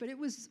but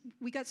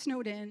we got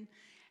snowed in,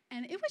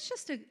 and it was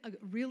just a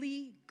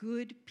really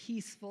good,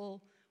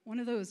 peaceful, one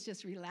of those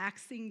just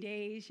relaxing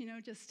days,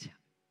 just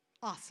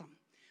awesome.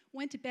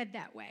 Went to bed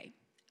that way.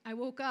 I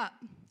woke up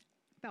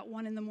about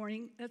 1 in the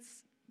morning.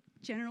 That's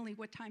generally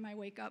what time I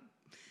wake up.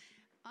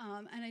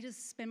 And I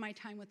just spend my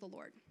time with the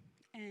Lord.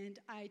 And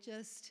I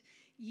just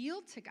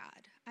yield to God.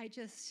 I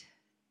just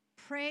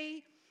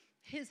pray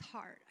his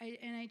heart.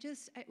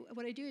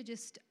 What I do,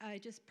 I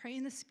just pray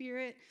in the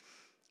Spirit.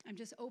 I'm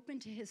just open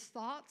to his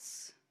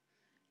thoughts,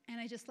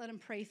 and I just let him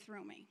pray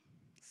through me.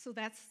 So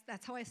that's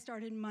how I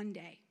started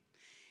Monday.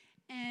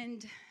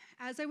 And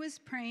as I was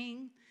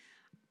praying,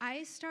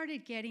 I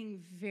started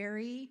getting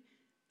very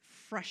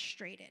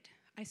frustrated.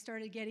 I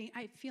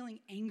feeling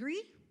angry,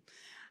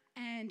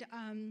 and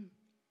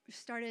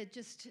started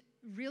just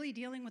really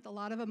dealing with a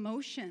lot of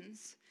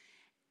emotions.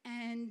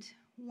 And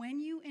when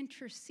you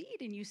intercede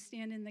and you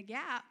stand in the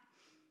gap,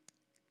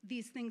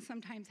 these things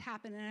sometimes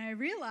happen. And I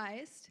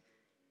realized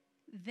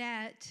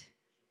that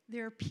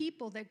there are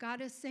people that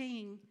God is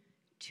saying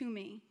to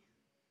me,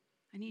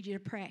 I need you to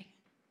pray.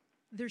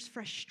 There's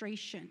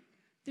frustration.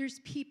 There's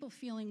people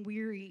feeling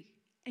weary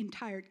and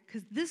tired,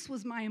 because this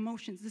was my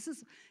emotions.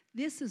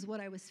 This is what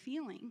I was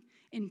feeling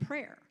in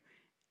prayer.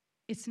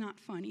 It's not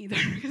fun either,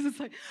 because it's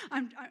like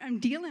I'm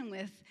dealing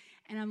with,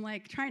 and I'm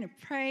like trying to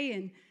pray,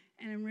 and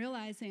I'm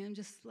realizing I'm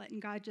just letting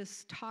God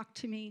just talk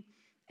to me,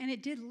 and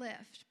it did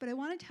lift. But I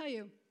want to tell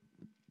you,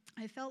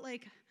 I felt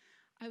like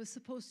I was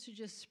supposed to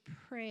just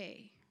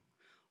pray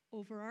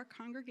over our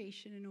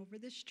congregation and over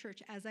this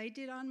church, as I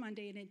did on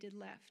Monday, and it did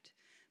lift.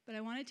 But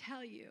I want to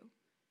tell you,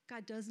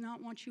 God does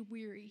not want you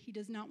weary. He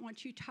does not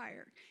want you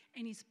tired.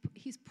 And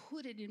he's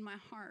put it in my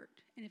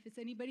heart. And if it's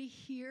anybody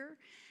here,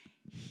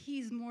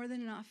 he's more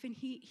than enough. And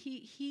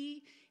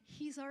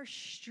he's our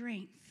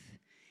strength.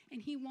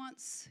 And he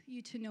wants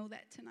you to know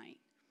that tonight.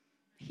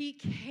 He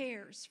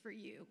cares for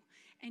you.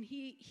 And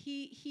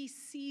he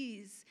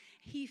sees,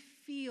 he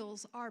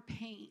feels our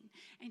pain.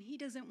 And he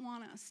doesn't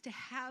want us to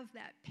have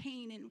that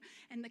pain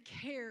and the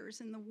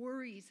cares and the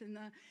worries and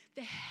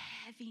the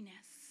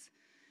heaviness.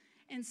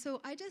 And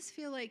so I just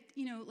feel like,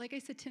 like I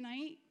said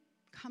tonight,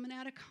 coming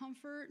out of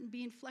comfort and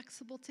being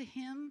flexible to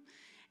him.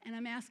 And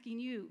I'm asking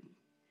you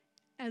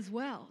as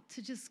well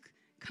to just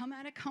come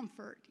out of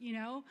comfort,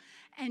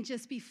 and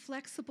just be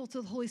flexible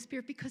to the Holy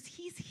Spirit, because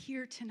he's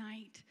here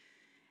tonight.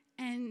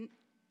 And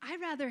I'd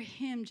rather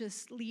him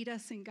just lead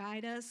us and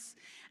guide us.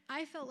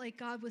 I felt like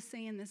God was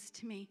saying this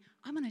to me.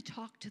 I'm going to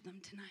talk to them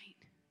tonight.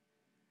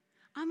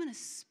 I'm going to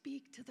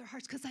speak to their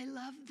hearts because I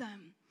love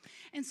them.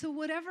 And so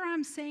whatever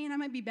I'm saying, I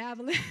might be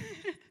babbling.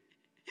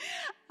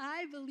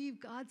 I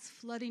believe God's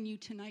flooding you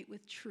tonight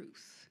with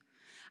truth.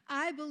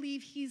 I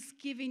believe he's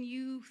giving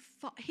you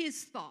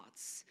his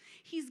thoughts.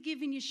 He's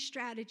giving you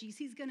strategies.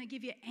 He's going to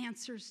give you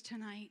answers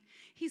tonight.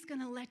 He's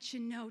going to let you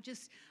know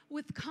just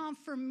with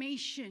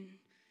confirmation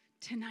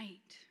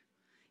tonight.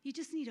 You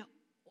just need to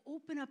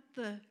open up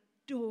the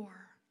door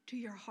to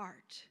your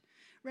heart.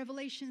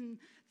 Revelation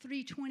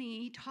 3:20,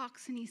 he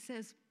talks and he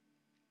says,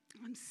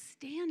 I'm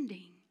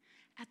standing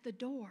at the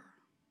door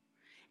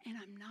and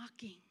I'm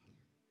knocking.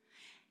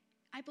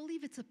 I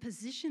believe it's a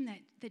position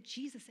that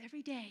Jesus,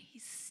 every day,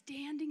 he's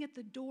standing at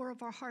the door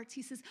of our hearts.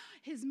 He says,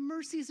 his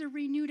mercies are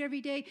renewed every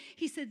day.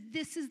 He said,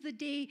 this is the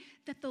day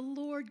that the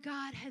Lord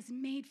God has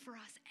made for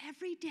us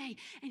every day.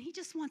 And he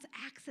just wants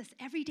access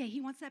every day.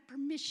 He wants that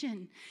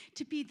permission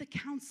to be the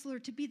counselor,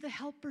 to be the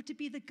helper, to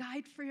be the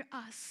guide for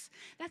us.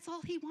 That's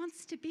all he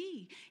wants to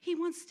be. He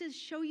wants to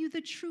show you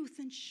the truth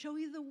and show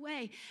you the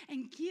way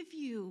and give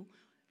you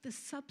the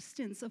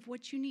substance of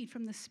what you need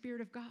from the Spirit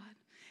of God.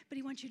 But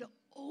he wants you to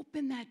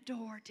open that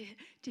door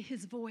to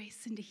his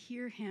voice and to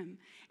hear him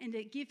and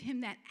to give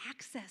him that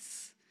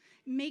access.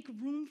 Make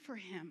room for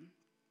him.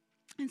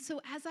 And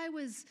so as I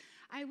was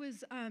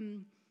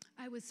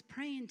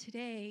praying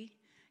today,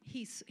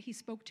 he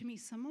spoke to me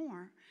some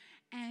more.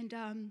 And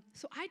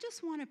so I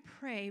just want to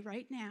pray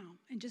right now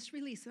and just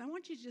release it. I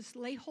want you to just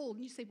lay hold.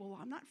 And you say, well,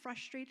 I'm not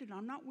frustrated.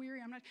 I'm not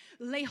weary.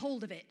 Lay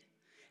hold of it.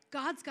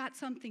 God's got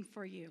something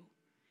for you.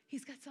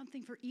 He's got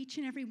something for each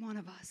and every one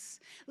of us.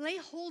 Lay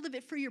hold of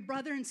it for your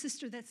brother and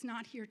sister that's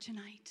not here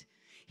tonight.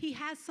 He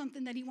has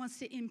something that he wants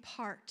to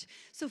impart.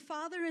 So,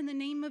 Father, in the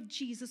name of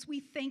Jesus, we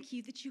thank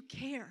you that you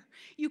care.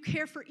 You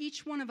care for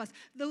each one of us,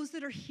 those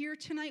that are here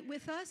tonight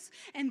with us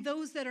and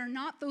those that are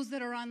not, those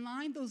that are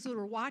online, those that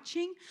are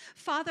watching.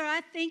 Father,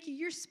 I thank you.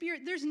 Your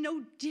Spirit, there's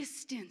no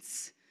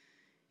distance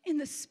in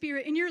the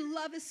Spirit, and your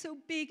love is so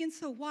big and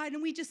so wide,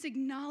 and we just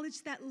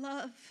acknowledge that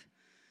love.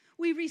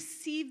 We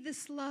receive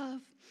this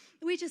love.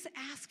 We just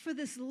ask for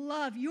this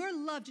love, your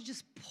love, to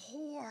just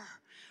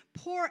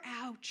pour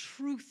out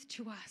truth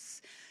to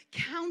us.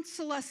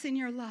 Counsel us in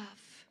your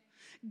love.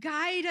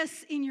 Guide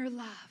us in your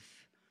love.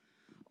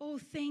 Oh,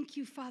 thank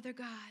you, Father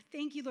God.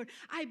 Thank you, Lord.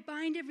 I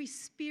bind every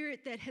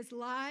spirit that has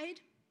lied,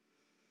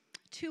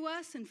 to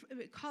us and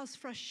it caused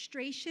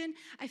frustration.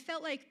 I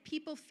felt like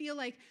people feel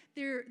like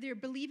they're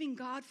believing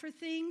God for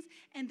things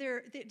and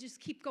they just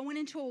keep going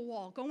into a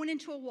wall, going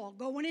into a wall,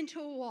 going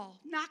into a wall,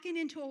 knocking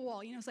into a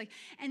wall. You know, it's like,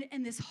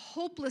 and this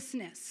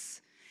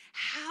hopelessness.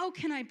 How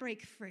can I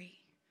break free?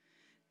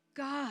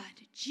 God,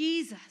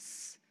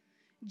 Jesus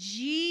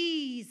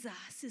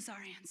is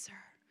our answer.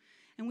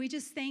 And we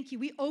just thank you.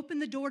 We open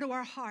the door to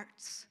our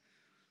hearts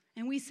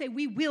and we say,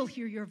 we will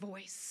hear your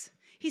voice.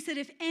 He said,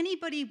 if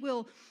anybody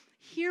will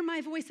hear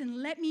my voice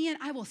and let me in,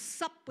 I will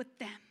sup with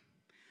them.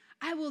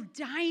 I will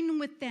dine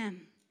with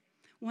them.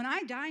 When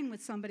I dine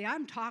with somebody,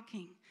 I'm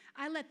talking.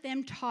 I let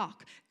them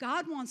talk.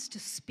 God wants to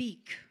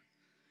speak.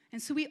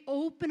 And so we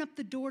open up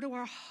the door to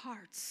our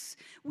hearts.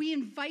 We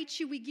invite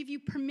you. We give you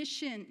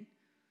permission.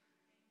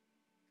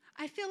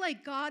 I feel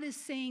like God is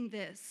saying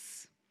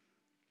this.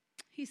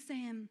 He's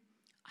saying,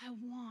 I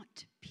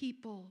want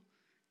people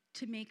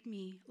to make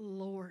me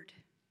Lord.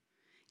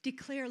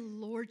 Declare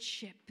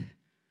lordship.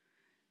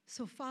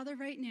 So, Father,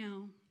 right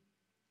now,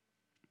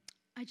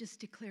 I just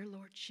declare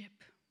lordship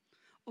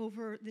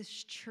over this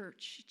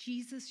church.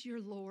 Jesus, your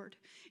Lord.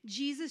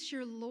 Jesus,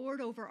 your Lord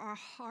over our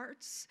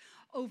hearts,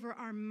 over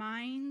our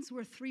minds.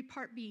 We're a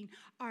three-part being.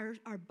 Our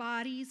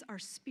bodies, our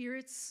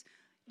spirits.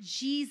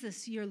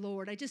 Jesus, your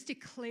Lord. I just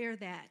declare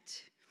that.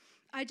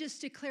 I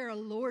just declare a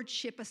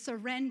lordship, a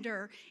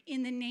surrender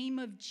in the name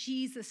of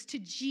Jesus to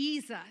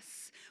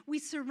Jesus. We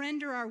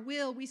surrender our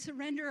will. We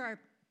surrender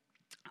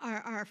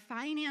our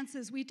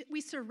finances.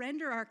 We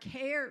surrender our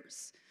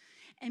cares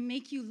and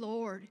make you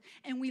Lord.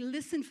 And we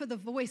listen for the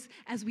voice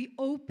as we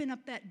open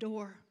up that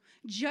door,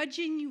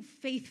 judging you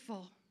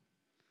faithful.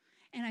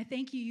 And I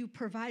thank you, you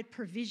provide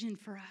provision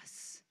for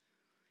us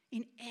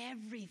in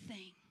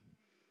everything.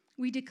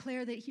 We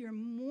declare that you're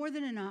more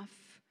than enough.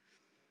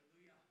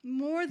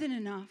 More than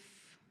enough.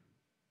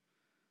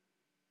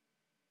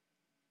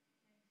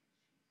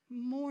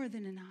 More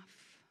than enough.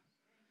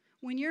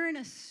 When you're in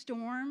a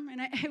storm,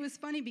 and it was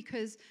funny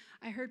because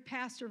I heard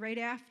Pastor right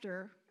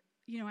after,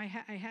 you know,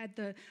 I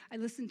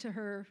listened to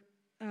her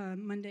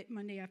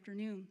Monday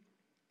afternoon,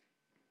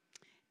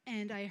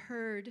 and I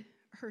heard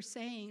her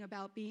saying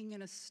about being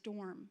in a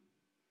storm.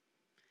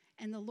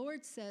 And the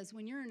Lord says,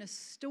 when you're in a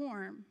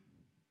storm,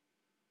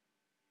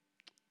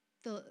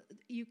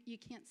 you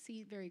can't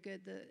see very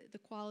good. The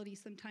quality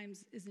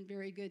sometimes isn't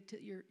very good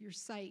to your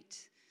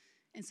sight.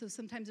 And so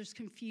sometimes there's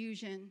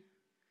confusion.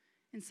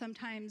 And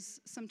sometimes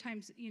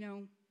you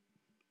know,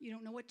 you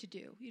don't know what to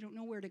do. You don't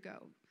know where to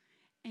go.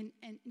 And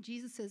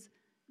Jesus says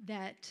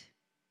that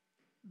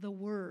the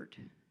word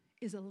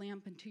is a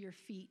lamp unto your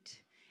feet,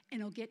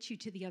 and it'll get you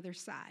to the other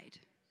side.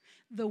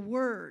 The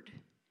word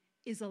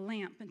is a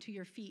lamp unto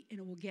your feet, and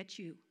it will get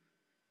you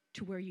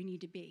to where you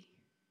need to be.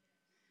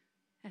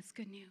 That's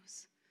good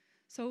news.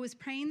 So I was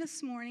praying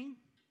this morning,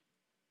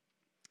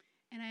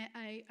 and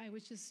I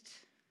was just,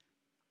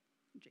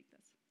 drink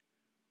this.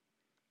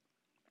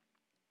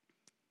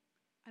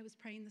 I was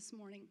praying this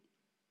morning,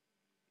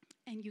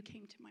 and you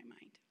came to my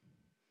mind,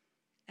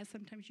 as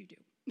sometimes you do.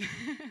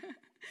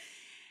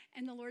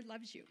 And the Lord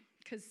loves you,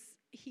 because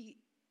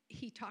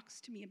he talks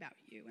to me about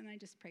you, and I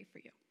just pray for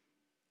you.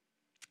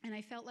 And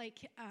I felt like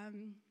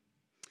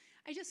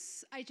I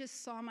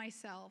just saw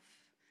myself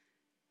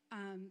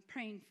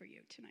praying for you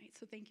tonight.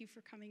 So thank you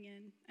for coming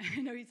in.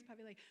 I know he's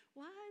probably like,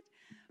 what?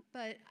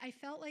 But I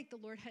felt like the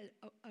Lord had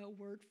a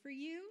word for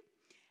you,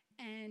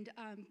 and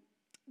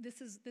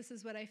this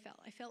is what I felt.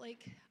 I felt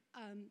like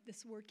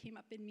this word came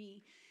up in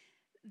me.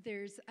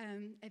 There's,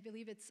 I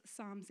believe it's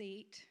Psalms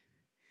 8,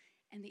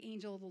 and the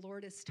angel of the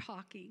Lord is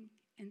talking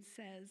and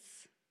says,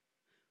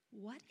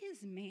 what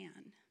is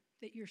man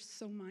that you're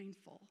so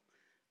mindful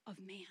of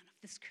man,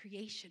 of this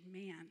creation,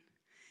 man?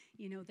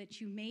 You know, that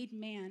you made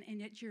man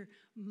and that you're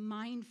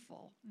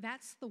mindful.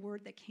 That's the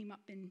word that came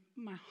up in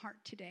my heart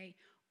today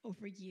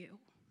over you.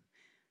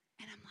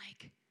 And I'm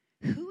like,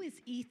 who is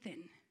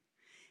Ethan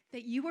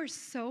that you are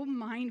so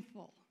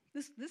mindful?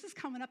 This is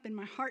coming up in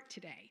my heart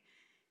today.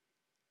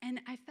 And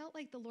I felt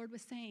like the Lord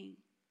was saying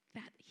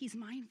that he's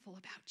mindful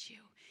about you.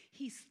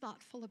 He's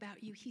thoughtful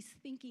about you. He's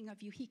thinking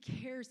of you. He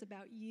cares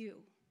about you.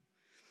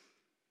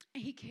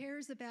 And he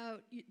cares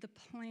about the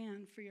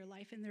plan for your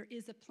life, and there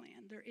is a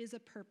plan. There is a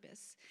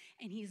purpose,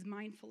 and he's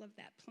mindful of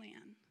that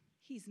plan.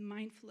 He's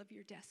mindful of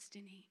your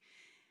destiny.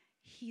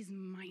 He's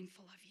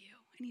mindful of you,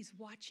 and he's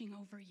watching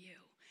over you.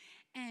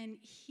 And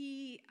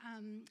he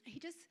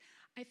just,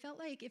 I felt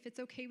like if it's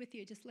okay with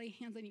you, just lay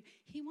hands on you.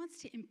 He wants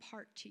to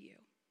impart to you.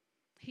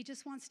 He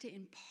just wants to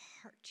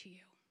impart to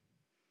you.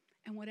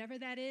 And whatever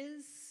that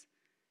is,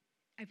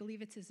 I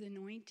believe it's his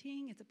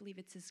anointing. I believe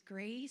it's his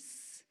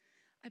grace.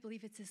 I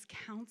believe it's his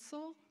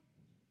counsel,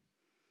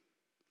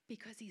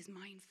 because he's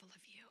mindful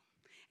of you.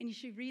 And you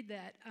should read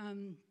that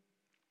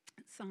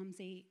Psalms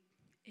 8.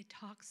 It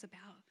talks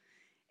about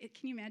it.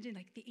 Can you imagine,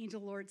 like, the angel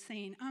Lord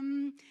saying,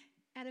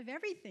 out of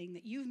everything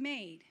that you've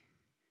made,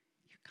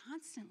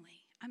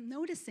 I'm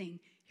noticing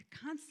you're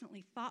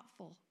constantly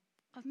thoughtful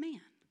of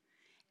man.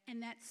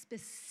 And that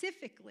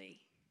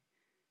specifically,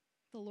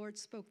 the Lord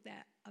spoke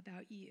that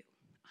about you.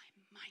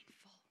 I'm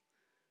mindful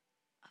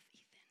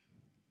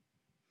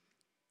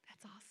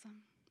That's awesome.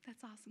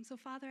 That's awesome. So,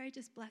 Father, I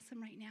just bless him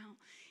right now.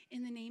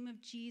 In the name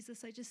of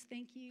Jesus, I just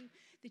thank you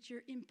that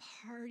you're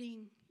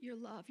imparting your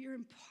love. You're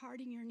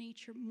imparting your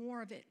nature,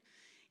 more of it,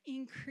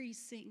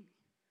 increasing.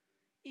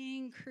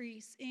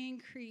 Increase.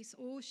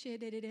 Oh,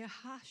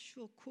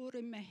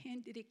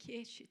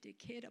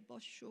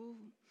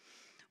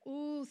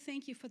 oh,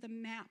 thank you for the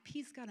map.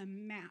 He's got a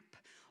map.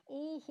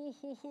 Oh, oh,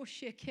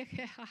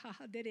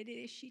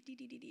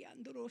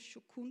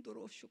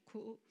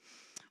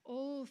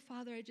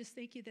 Father, I just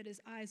thank you that his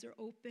eyes are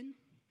open.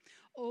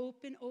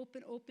 Open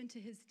to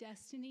his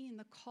destiny and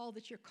the call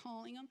that you're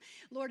calling him.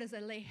 Lord, as I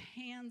lay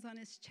hands on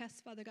his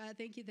chest, Father God, I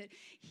thank you that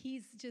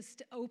he's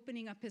just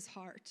opening up his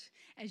heart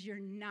as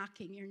you're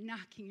knocking.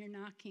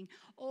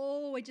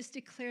 Oh, I just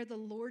declare the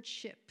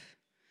lordship.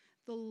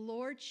 The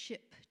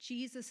lordship.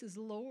 Jesus is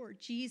Lord.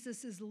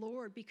 Jesus is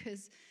Lord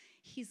because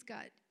he's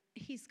got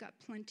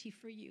plenty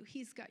for you.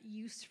 He's got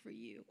use for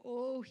you.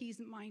 Oh, he's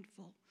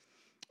mindful.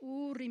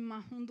 So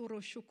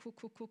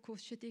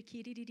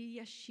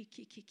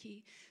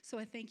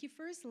I thank you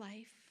for his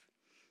life.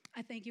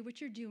 I thank you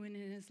what you're doing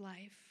in his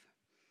life.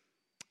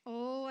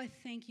 Oh, I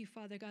thank you,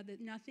 Father God,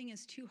 that nothing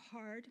is too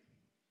hard.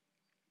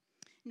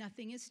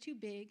 Nothing is too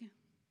big.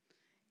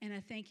 And I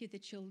thank you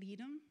that you'll lead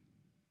him.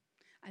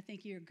 I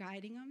thank you you're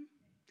guiding him.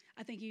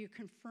 I thank you you're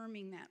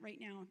confirming that right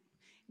now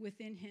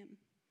within him.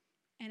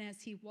 And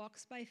as he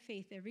walks by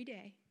faith every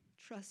day,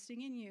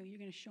 trusting in you, you're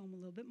going to show him a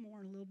little bit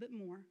more.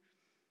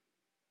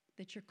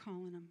 That you're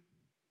calling him.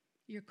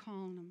 You're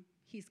calling him.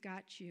 He's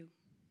got you.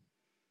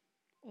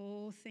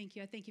 Oh, thank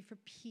you. I thank you for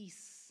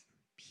peace.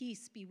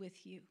 Peace be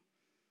with you.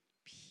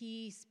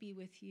 Peace be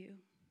with you.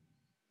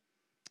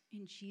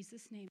 In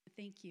Jesus' name,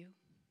 thank you.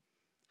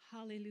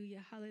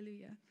 Hallelujah.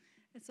 Hallelujah.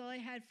 That's all I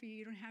had for you.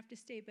 You don't have to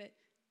stay, but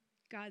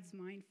God's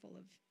mindful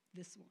of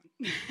this one.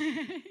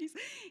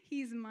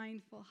 He's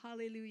mindful.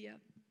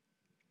 Hallelujah.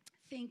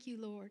 Thank you,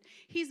 Lord.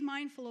 He's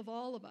mindful of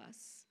all of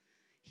us.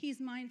 He's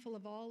mindful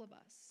of all of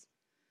us.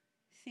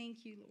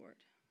 Thank you, Lord.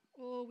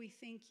 Oh, we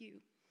thank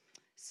you.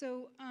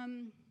 So I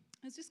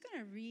was just going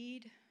to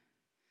read.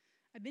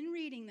 I've been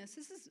reading this.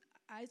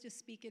 I just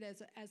speak it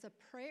as a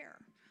prayer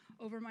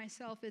over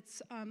myself.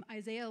 It's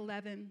Isaiah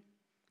 11,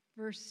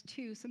 verse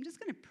 2. So I'm just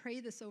going to pray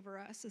this over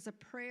us as a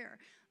prayer,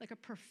 like a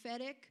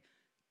prophetic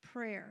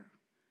prayer.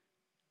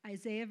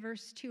 Isaiah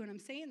verse 2. And I'm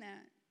saying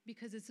that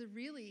because it's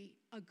really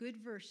a good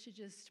verse to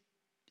just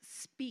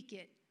speak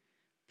it,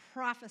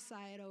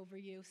 prophesy it over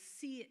you,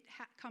 see it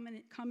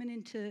coming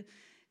into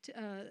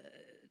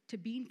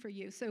being for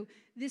you. So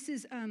this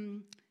is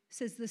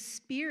says the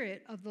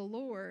Spirit of the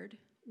Lord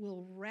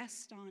will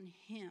rest on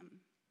him.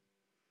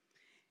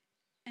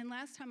 And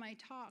last time I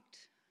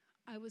talked,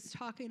 I was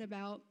talking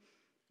about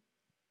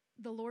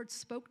the Lord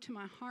spoke to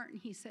my heart and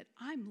he said,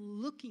 I'm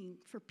looking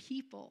for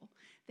people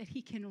that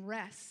he can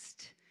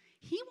rest.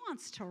 He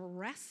wants to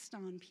rest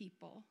on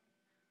people.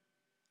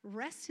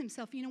 Rest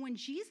himself. You know, when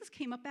Jesus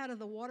came up out of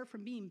the water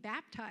from being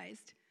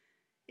baptized,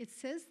 it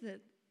says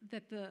that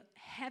the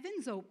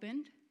heavens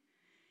opened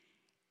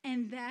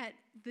and that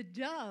the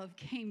dove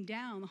came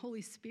down, the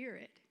Holy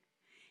Spirit.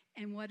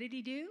 And what did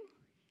he do?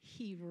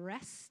 He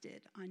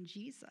rested on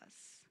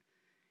Jesus.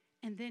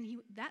 And then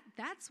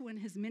that's when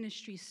his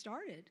ministry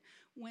started,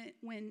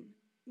 when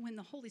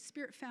the Holy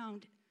Spirit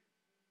found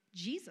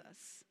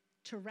Jesus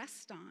to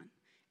rest on.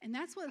 And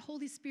that's what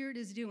Holy Spirit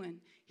is doing.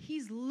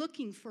 He's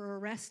looking for a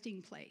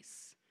resting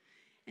place.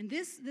 And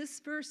this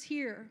verse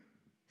here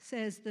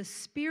says, the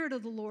Spirit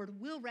of the Lord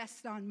will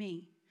rest on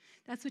me.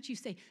 That's what you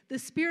say. The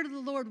Spirit of the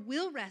Lord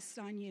will rest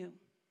on you.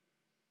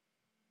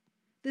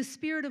 The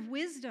Spirit of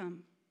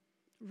wisdom,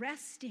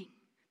 resting.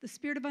 The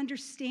Spirit of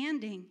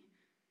understanding.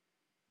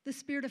 The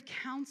Spirit of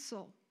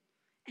counsel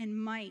and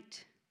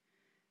might.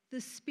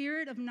 The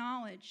Spirit of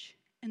knowledge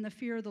and the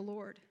fear of the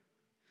Lord.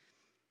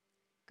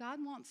 God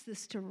wants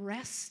this to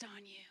rest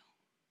on you.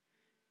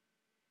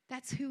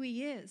 That's who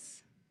he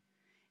is.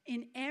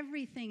 In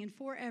everything and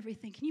for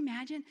everything. Can you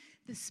imagine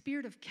the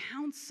Spirit of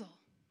counsel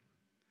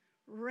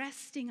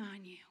resting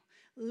on you,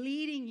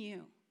 leading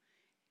you,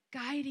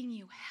 guiding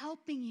you,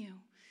 helping you,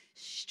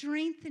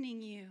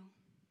 strengthening you?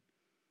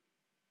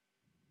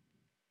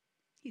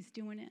 He's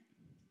doing it.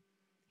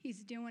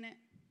 He's doing it.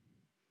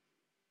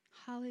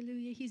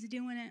 Hallelujah. He's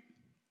doing it.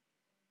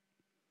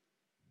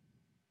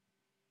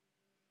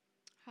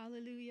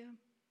 Hallelujah.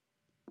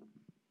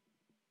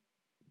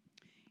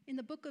 In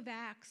the book of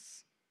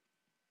Acts,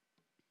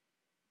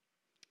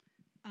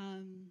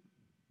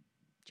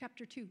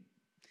 chapter 2,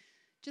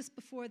 just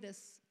before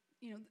this,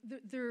 you know,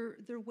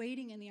 they're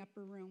waiting in the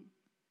upper room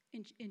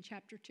in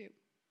chapter 2.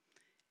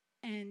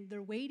 And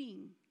they're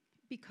waiting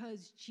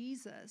because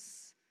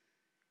Jesus,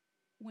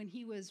 when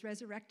he was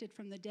resurrected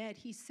from the dead,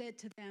 he said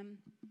to them,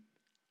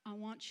 I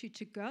want you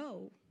to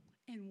go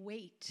and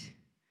wait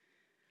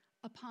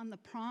upon the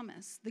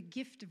promise, the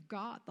gift of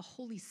God, the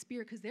Holy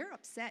Spirit, because they're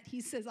upset.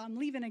 He says, I'm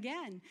leaving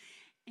again.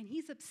 And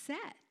he's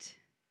upset.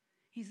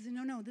 He says,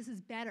 no, this is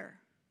better.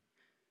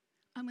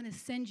 I'm going to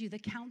send you the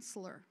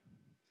counselor.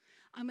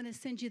 I'm going to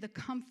send you the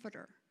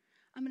comforter.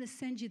 I'm going to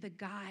send you the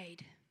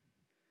guide.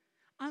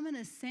 I'm going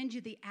to send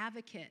you the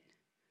advocate.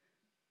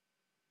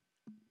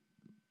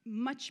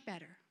 Much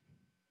better.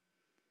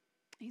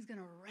 He's going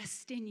to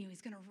rest in you.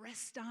 He's going to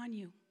rest on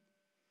you.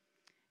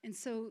 And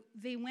so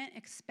they went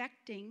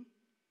expecting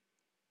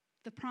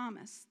the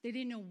promise. They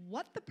didn't know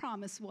what the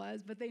promise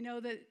was, but they know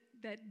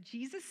that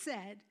Jesus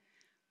said,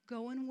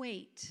 go and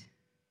wait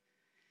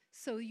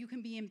so you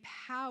can be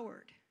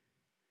empowered.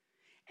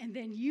 And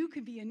then you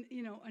can be,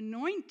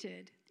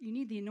 anointed. You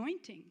need the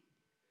anointing.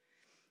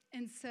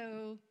 And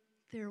so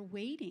they're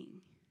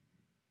waiting.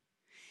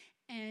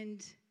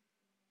 And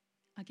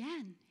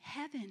again,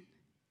 heaven,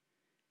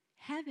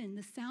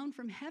 the sound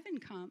from heaven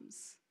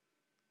comes.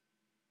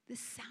 The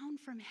sound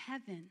from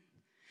heaven,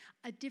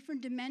 a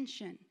different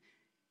dimension,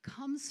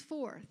 comes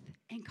forth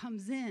and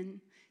comes in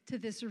to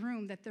this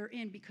room that they're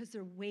in because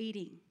they're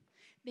waiting.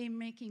 They're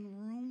making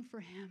room for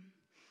him.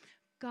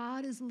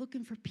 God is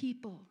looking for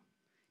people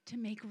to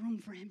make room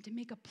for him, to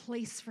make a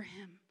place for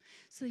him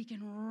so he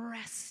can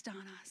rest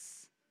on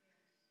us,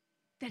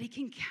 that he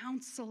can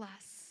counsel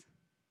us,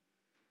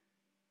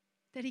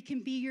 that he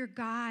can be your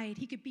guide,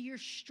 he could be your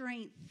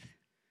strength.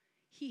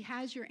 He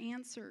has your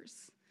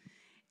answers.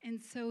 And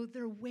so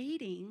they're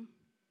waiting,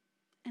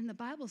 and the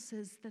Bible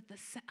says that a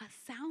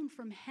sound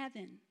from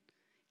heaven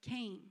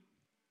came.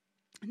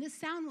 And this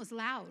sound was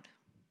loud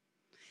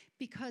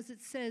because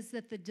it says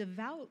that the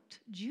devout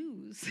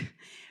Jews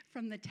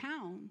from the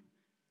town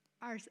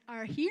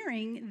are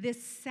hearing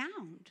this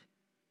sound.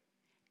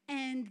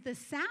 And the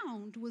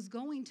sound was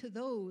going to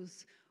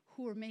those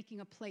who were making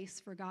a place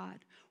for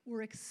God,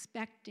 were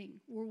expecting,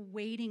 were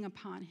waiting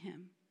upon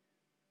him.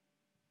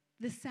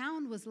 The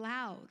sound was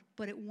loud,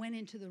 but it went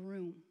into the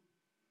room.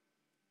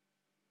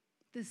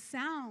 The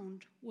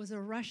sound was a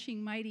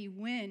rushing mighty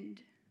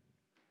wind.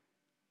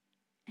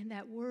 And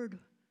that word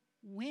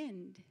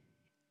wind,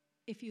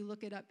 if you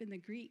look it up in the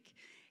Greek,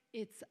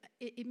 it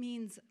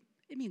means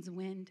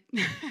wind.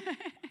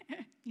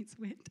 It means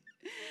wind.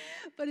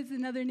 But it's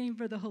another name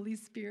for the Holy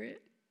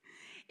Spirit.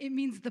 It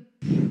means the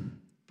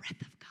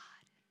breath of God.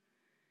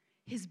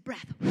 His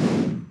breath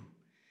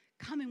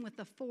coming with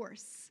the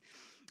force.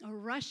 A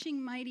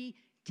rushing mighty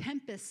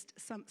tempest,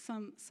 some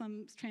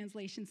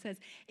translation says.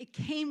 It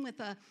came with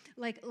a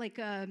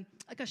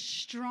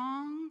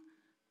strong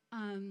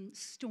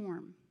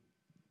storm,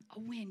 a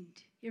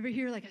wind. You ever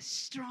hear like a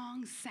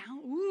strong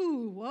sound?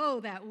 Ooh,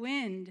 whoa, that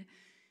wind.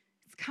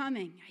 It's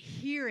coming. I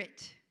hear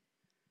it.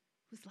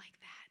 It was like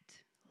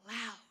that,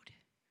 loud,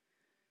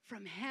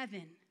 from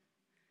heaven.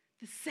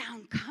 The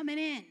sound coming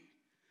in.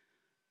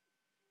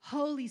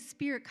 Holy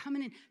Spirit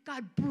coming in.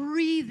 God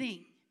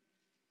breathing.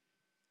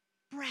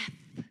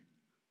 Breath,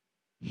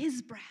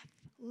 his breath,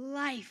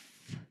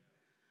 life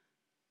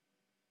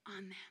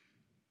on them.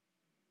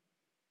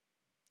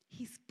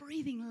 He's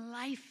breathing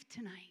life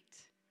tonight.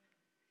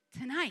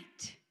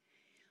 Tonight.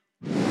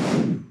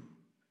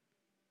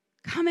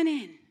 Coming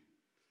in.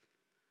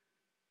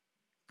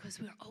 Because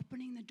we're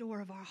opening the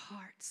door of our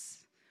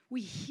hearts.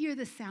 We hear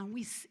the sound.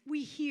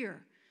 We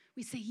hear.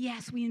 We say,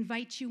 yes, we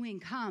invite you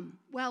in. Come,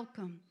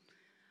 welcome.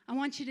 I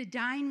want you to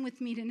dine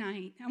with me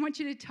tonight. I want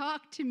you to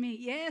talk to me.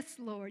 Yes,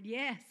 Lord,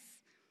 yes.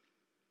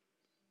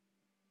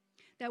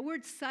 That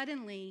word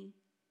suddenly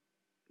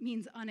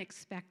means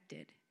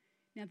unexpected.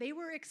 Now, they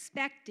were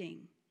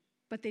expecting,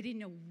 but they didn't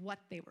know what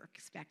they were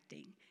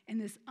expecting.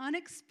 And this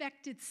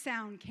unexpected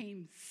sound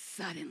came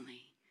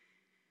suddenly.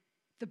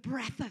 The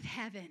breath of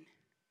heaven,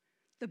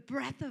 the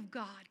breath of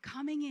God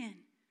coming in.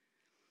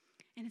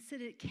 And it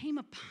said it came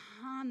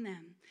upon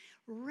them,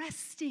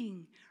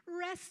 resting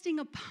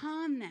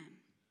upon them.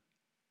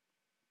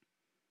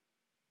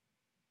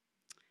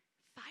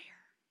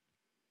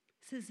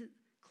 Says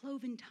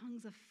cloven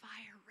tongues of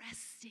fire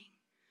resting.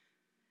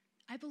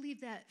 I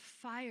believe that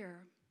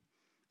fire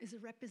is a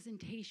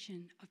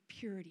representation of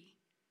purity.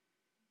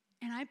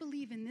 And I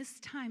believe in this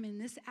time, in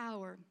this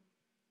hour,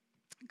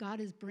 God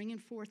is bringing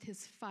forth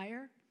his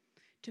fire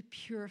to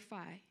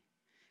purify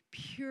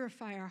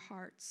our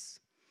hearts.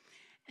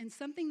 And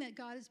something that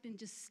God has been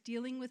just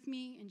dealing with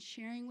me and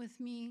sharing with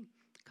me,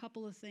 a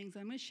couple of things.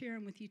 I'm going to share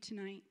them with you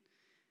tonight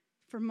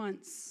for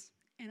months.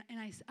 And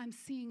I'm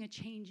seeing a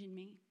change in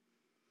me.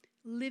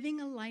 Living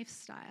a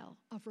lifestyle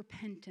of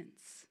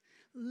repentance.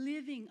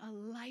 Living a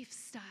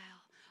lifestyle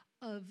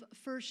of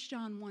 1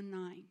 John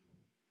 1:9.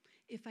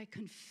 If I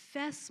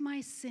confess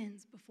my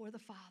sins before the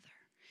Father,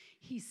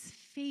 he's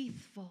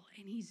faithful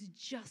and he's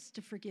just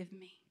to forgive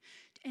me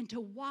and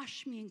to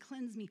wash me and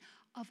cleanse me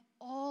of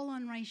all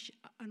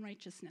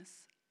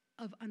unrighteousness,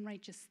 of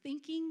unrighteous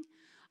thinking,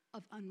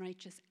 of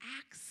unrighteous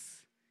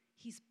acts.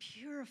 He's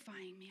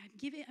purifying me.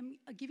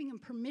 I'm giving him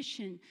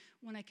permission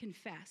when I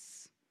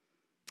confess.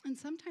 And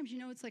sometimes,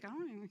 it's like,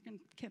 I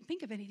can't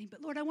think of anything,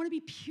 but Lord, I want to be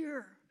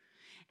pure.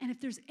 And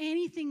if there's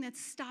anything that's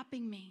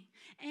stopping me,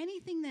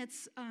 anything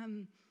that's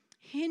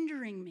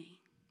hindering me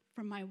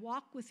from my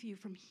walk with you,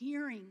 from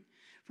hearing,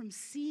 from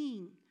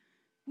seeing,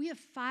 we have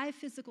 5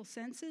 physical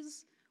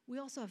senses. We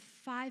also have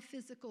 5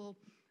 physical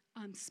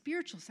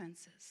spiritual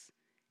senses.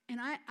 And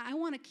I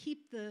want to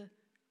keep the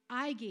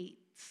eye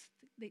gates.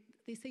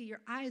 They say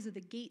your eyes are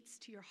the gates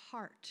to your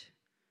heart.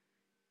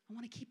 I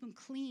want to keep them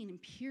clean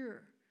and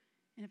pure.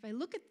 And if I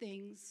look at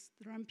things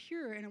that are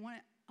impure and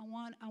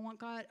I want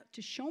God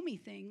to show me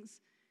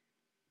things,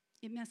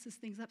 it messes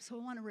things up. So I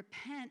want to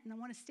repent and I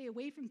want to stay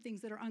away from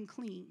things that are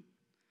unclean.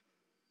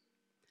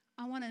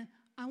 I want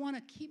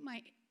to keep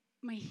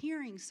my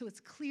hearing so it's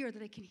clear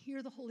that I can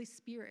hear the Holy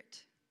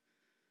Spirit.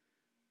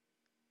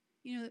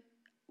 You know,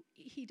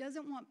 he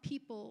doesn't want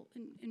people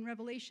in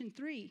Revelation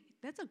 3.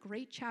 That's a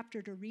great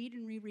chapter to read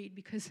and reread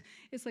because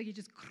it's like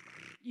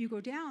you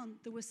go down.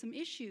 There was some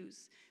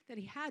issues that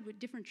he had with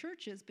different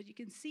churches, but you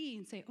can see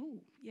and say,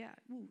 oh, yeah,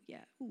 ooh,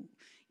 yeah, ooh.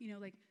 You know,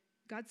 like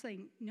God's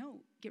saying,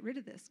 no, get rid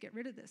of this, get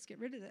rid of this, get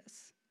rid of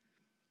this.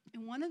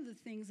 And one of the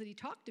things that he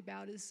talked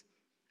about is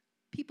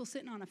people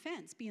sitting on a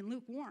fence, being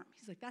lukewarm.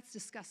 He's like, that's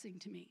disgusting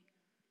to me.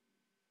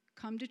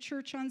 Come to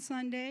church on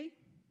Sunday,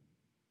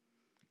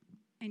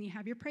 and you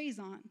have your praise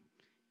on.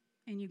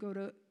 And you go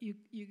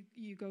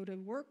to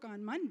work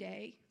on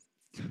Monday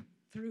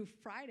through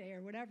Friday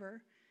or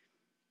whatever,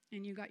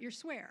 and you got your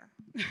swear.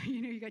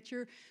 You got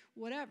your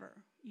whatever,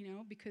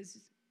 because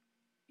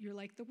you're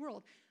like the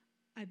world.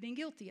 I've been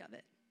guilty of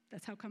it.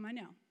 That's how come I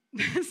know.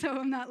 So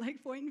I'm not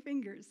like pointing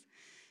fingers.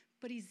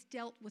 But he's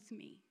dealt with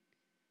me.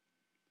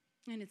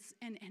 And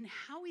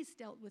how he's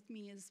dealt with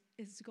me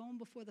is going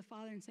before the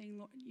Father and saying,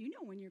 Lord, you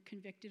know when you're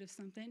convicted of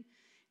something.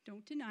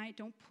 Don't deny it.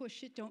 Don't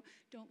push it. Don't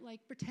like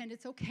pretend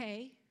it's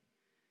okay.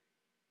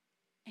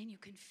 And you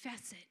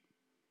confess it.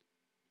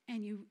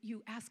 And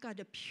you ask God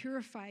to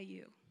purify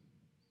you.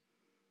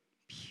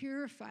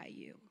 Purify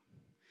you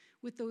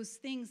with those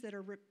things that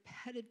are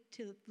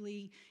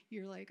repetitively,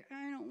 you're like,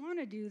 I don't want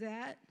to do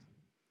that,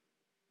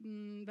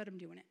 but I'm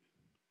doing it.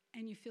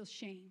 And you feel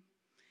shame.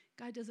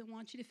 God doesn't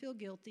want you to feel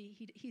guilty.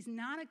 He's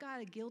not a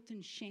God of guilt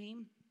and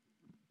shame.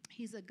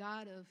 He's a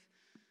God of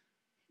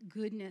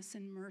goodness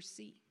and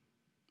mercy.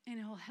 And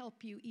he'll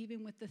help you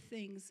even with the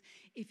things.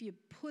 If you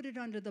put it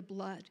under the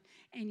blood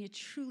and you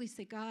truly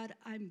say, God,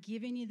 I'm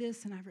giving you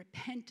this and I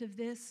repent of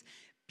this.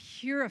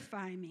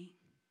 Purify me.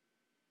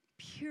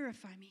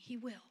 Purify me. He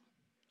will.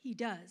 He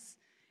does.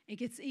 It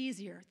gets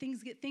easier.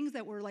 Things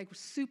that were like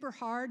super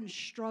hard and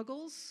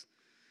struggles,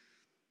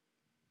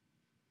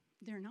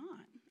 they're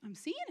not. I'm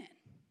seeing it.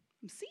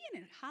 I'm seeing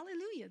it.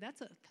 Hallelujah.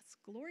 That's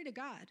glory to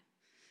God.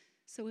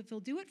 So if he'll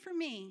do it for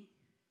me,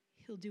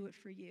 he'll do it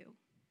for you.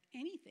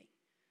 Anything.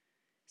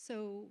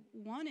 So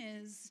one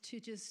is to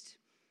just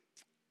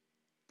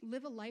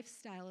live a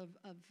lifestyle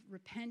of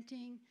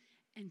repenting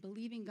and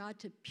believing God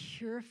to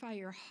purify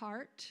your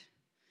heart,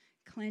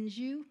 cleanse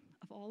you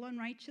of all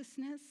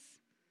unrighteousness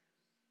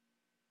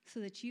so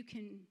that you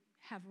can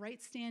have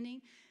right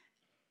standing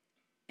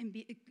and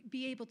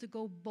be able to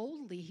go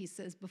boldly, he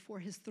says, before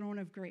his throne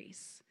of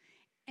grace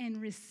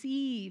and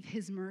receive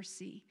his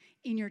mercy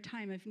in your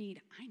time of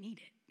need. I need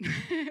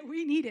it.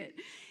 We need it.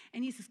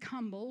 And he says,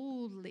 come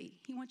boldly.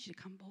 He wants you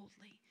to come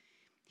boldly.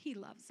 He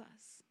loves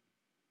us.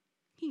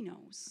 He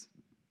knows.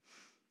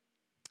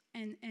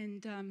 And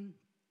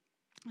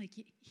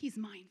he's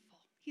mindful.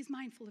 He's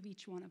mindful of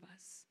each one of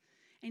us.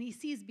 And he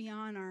sees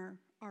beyond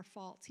our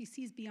faults. He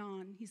sees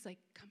beyond. He's like,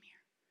 come here.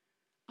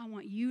 I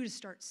want you to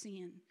start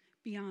seeing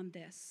beyond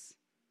this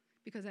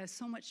because I have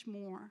so much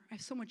more. I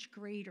have so much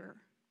greater,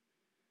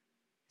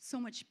 so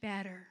much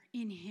better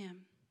in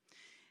him.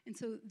 And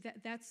so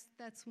that's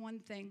one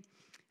thing.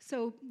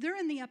 So they're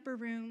in the upper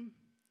room.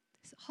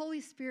 The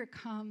Holy Spirit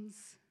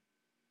comes.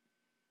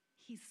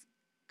 He's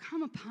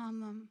come upon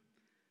them.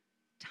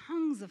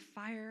 Tongues of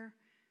fire.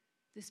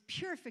 This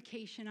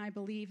purification, I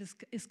believe,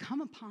 is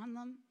come upon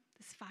them.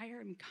 This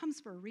fire, comes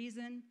for a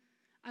reason.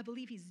 I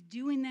believe he's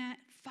doing that.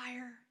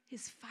 Fire,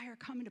 his fire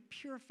coming to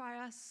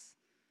purify us,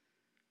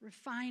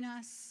 refine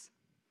us.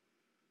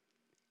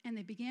 And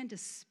they began to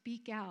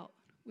speak out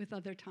with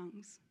other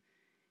tongues.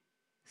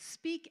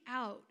 Speak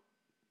out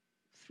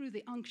through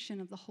the unction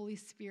of the Holy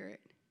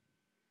Spirit.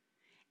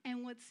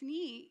 And what's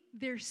neat,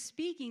 they're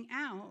speaking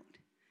out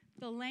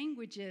the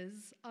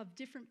languages of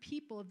different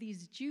people, of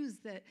these Jews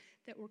that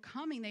were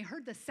coming. They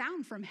heard the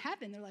sound from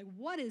heaven. They're like,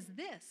 what is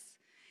this?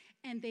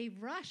 And they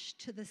rushed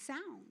to the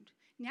sound.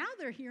 Now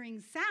they're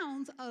hearing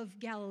sounds of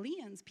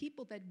Galileans,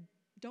 people that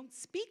don't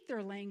speak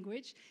their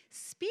language,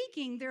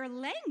 speaking their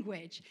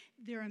language.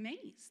 They're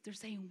amazed. They're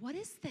saying, what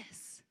is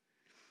this?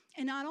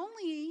 And not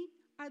only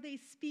are they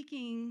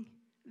speaking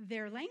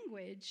their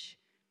language,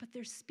 but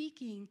they're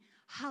speaking,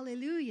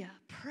 hallelujah,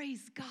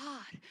 praise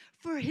God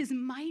for his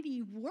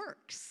mighty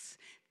works.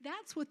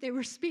 That's what they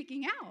were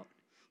speaking out.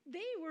 They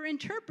were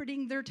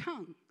interpreting their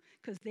tongue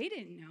because they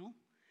didn't know,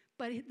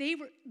 but they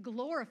were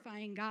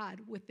glorifying God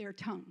with their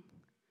tongue.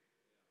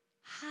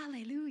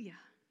 Hallelujah.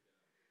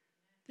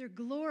 They're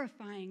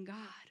glorifying God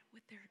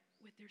with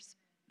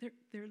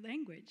their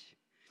language.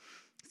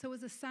 So it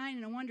was a sign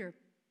and a wonder.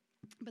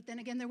 But then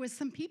again, there was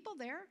some people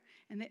there,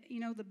 and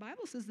the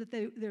Bible says that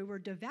they were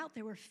devout,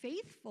 they were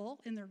faithful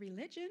in their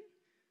religion,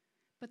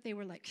 but they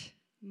were like,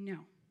 no,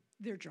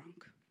 they're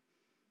drunk.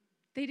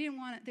 They didn't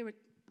want it.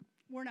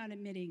 We're not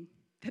admitting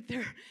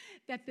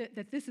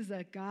that this is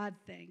a God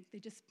thing. They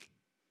just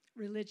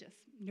religious.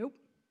 Nope.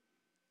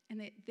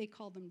 And they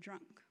called them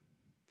drunk.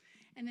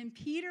 And then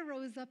Peter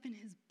rose up in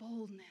his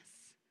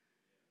boldness.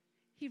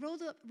 He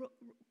rose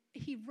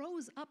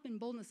up in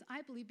boldness,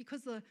 I believe,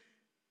 because the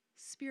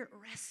Spirit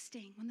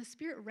resting. When the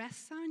Spirit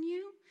rests on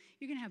you,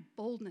 you're going to have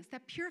boldness.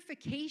 That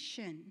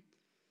purification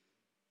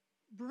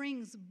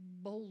brings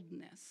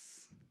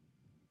boldness.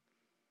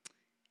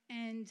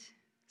 And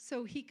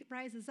so he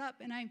rises up,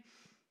 and I've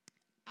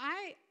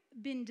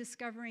been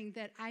discovering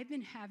that I've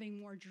been having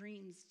more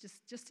dreams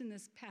just in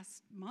this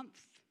past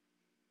month.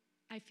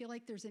 I feel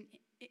like there's an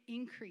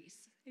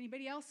increase.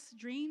 Anybody else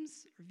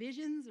dreams or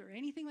visions or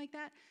anything like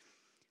that?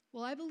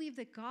 Well, I believe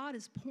that God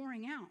is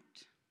pouring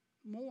out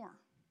more.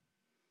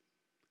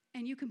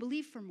 And you can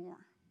believe for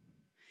more.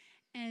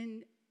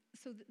 And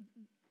so,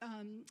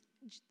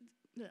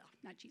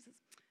 not Jesus.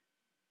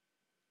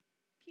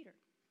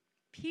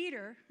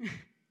 Peter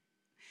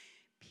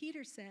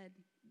said,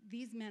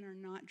 these men are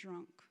not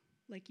drunk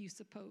like you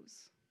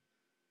suppose,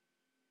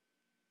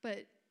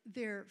 but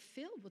they're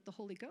filled with the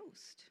Holy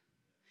Ghost.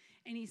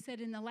 And he said,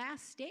 in the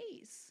last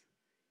days,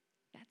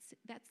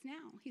 that's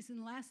now. He said, in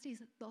the last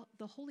days,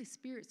 the Holy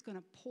Spirit's going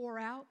to pour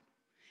out,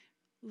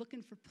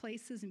 looking for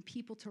places and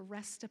people to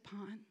rest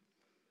upon.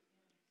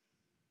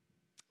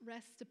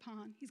 Rest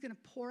upon. He's going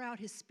to pour out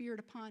his Spirit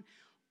upon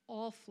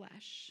all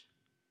flesh,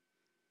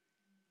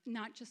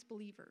 not just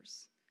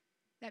believers.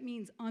 That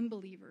means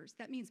unbelievers.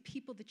 That means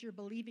people that you're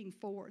believing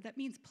for. That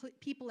means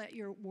people at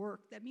your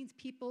work. That means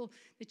people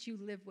that you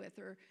live with,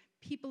 or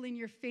people in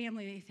your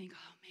family. They think,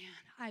 oh man,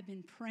 I've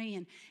been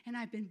praying and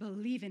I've been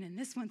believing, and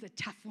this one's a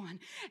tough one.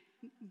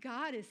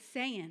 God is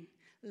saying,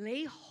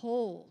 lay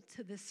hold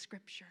to this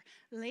scripture.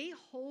 Lay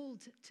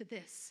hold to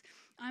this.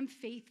 I'm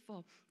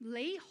faithful.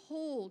 Lay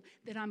hold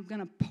that I'm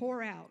going to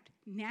pour out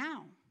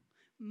now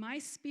my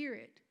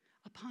Spirit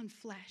upon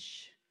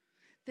flesh,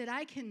 that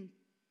I can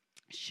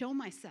show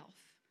myself.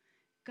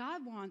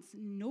 God wants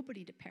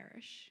nobody to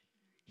perish.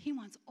 He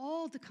wants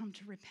all to come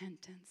to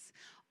repentance,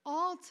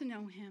 all to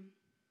know him.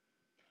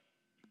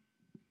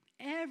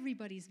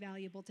 Everybody's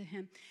valuable to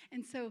him.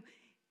 And so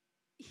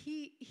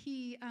he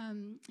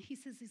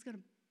says he's going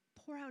to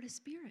pour out his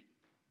Spirit.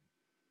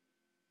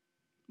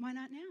 Why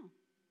not now?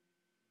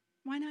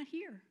 Why not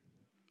here?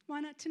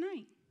 Why not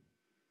tonight?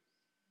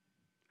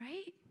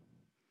 Right?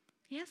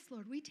 Yes,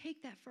 Lord, we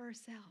take that for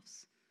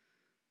ourselves.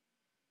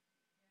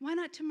 Why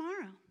not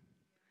tomorrow?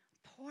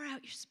 Pour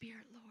out your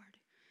Spirit, Lord.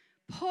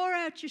 Pour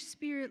out your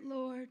Spirit,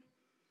 Lord.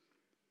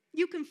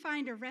 You can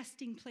find a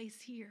resting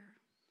place here.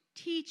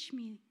 Teach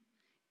me,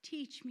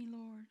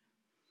 Lord.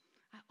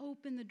 I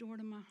open the door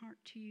to my heart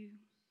to you.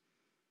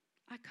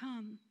 I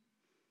come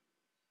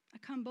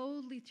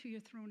boldly to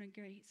your throne of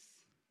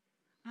grace.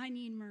 I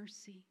need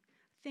mercy.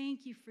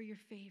 Thank you for your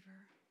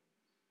favor.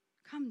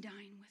 Come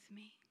dine with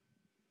me.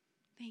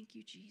 Thank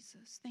you,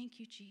 Jesus. Thank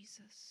you,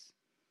 Jesus.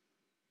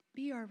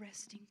 Be our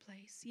resting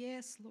place.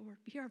 Yes, Lord,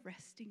 be our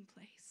resting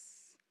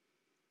place.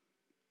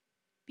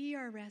 Be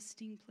our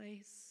resting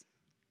place.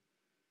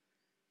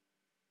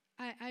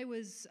 I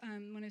was,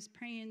 when I was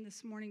praying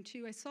this morning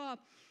too, I saw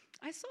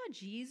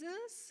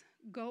Jesus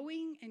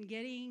going and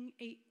getting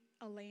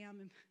a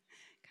lamb and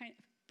kind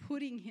of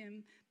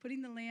putting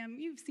the lamb.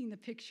 You've seen the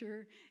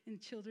picture in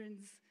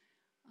children's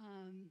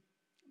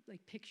like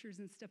pictures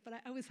and stuff, but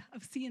I was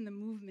seeing the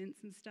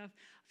movements and stuff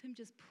of him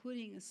just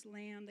putting this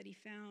lamb that he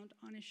found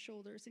on his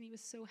shoulders, and he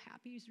was so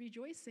happy, he was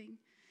rejoicing.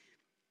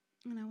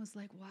 And I was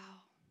like,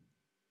 wow,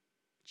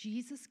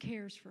 Jesus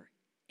cares for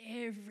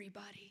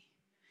everybody,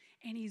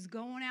 and he's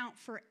going out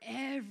for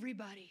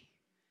everybody.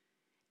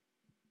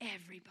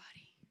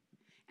 Everybody.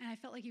 And I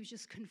felt like he was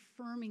just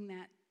confirming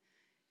that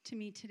to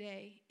me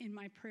today in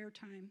my prayer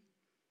time.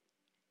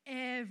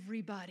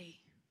 Everybody.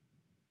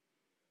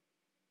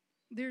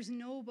 There's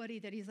nobody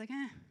that he's like,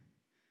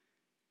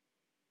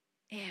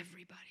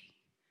 Everybody.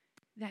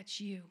 That's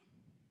you.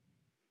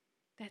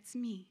 That's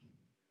me.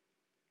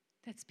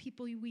 That's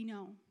people we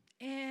know.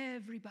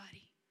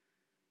 Everybody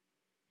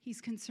he's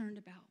concerned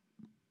about.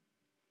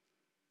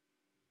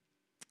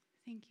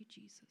 Thank you,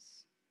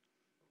 Jesus.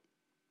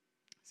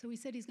 So he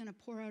said he's going to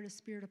pour out his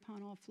Spirit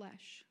upon all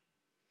flesh,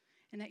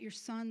 and that your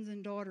sons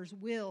and daughters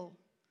will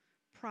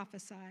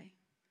prophesy.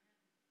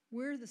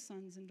 We're the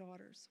sons and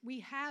daughters. We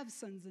have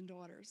sons and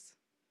daughters.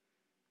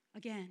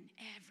 Again,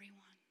 everyone.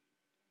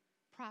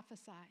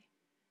 Prophesy.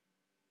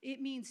 It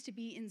means to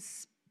be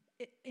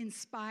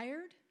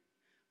inspired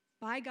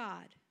by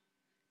God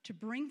to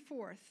bring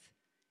forth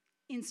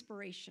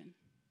inspiration.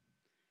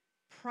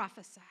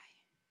 Prophesy.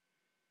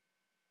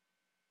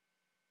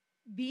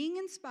 Being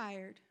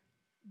inspired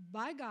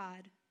by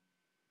God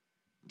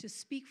to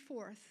speak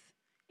forth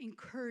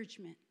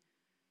encouragement,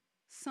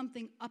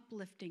 something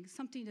uplifting,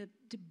 something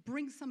to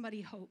bring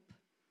somebody hope.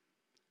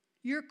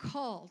 You're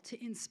called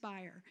to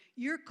inspire.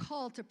 You're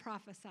called to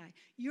prophesy.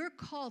 You're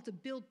called to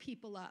build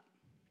people up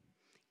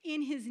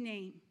in his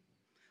name,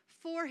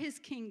 for his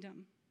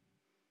kingdom.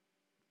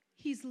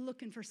 He's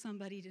looking for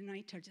somebody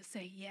tonight to just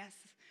say, yes,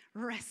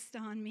 rest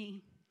on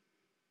me.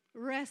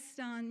 Rest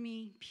on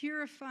me.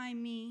 Purify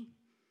me.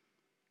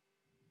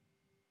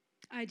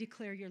 I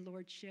declare your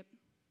lordship.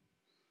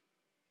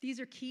 These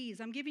are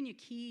keys. I'm giving you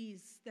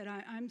keys that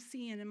I'm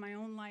seeing in my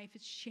own life.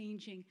 It's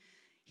changing.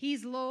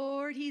 He's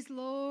Lord, He's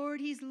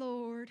Lord, He's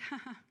Lord.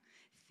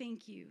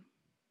 Thank you.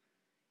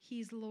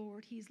 He's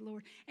Lord, He's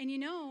Lord. And you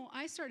know,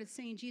 I started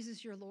saying,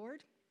 Jesus, you're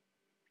Lord.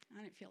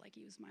 I didn't feel like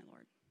He was my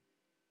Lord.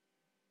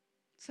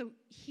 So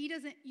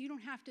you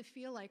don't have to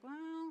feel like, well,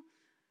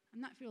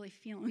 I'm not really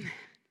feeling that.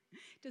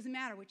 It doesn't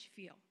matter what you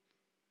feel.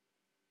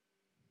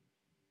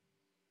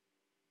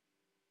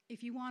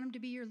 If you want Him to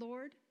be your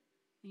Lord,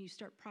 and you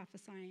start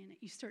prophesying it,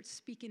 you start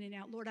speaking it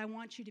out. Lord, I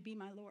want you to be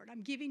my Lord.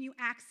 I'm giving you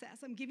access.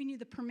 I'm giving you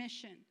the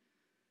permission.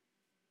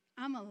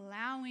 I'm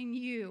allowing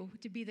you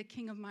to be the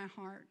king of my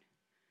heart.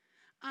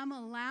 I'm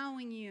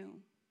allowing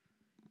you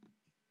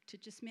to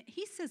just,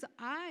 He says,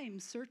 I'm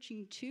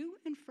searching to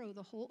and fro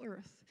the whole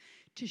earth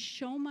to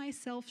show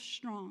myself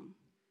strong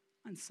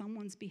on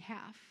someone's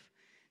behalf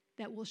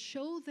that will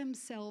show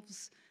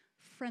themselves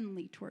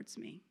friendly towards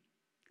me.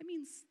 That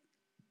means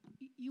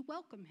you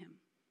welcome him.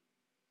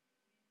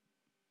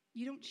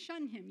 You don't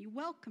shun him. You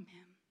welcome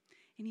him.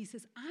 And he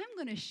says, I'm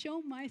going to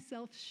show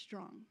myself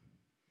strong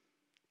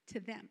to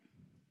them.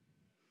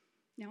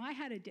 Now, I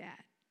had a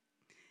dad,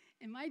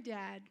 and my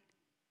dad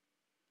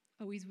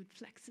always would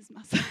flex his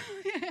muscle.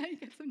 You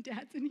got some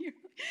dads in here.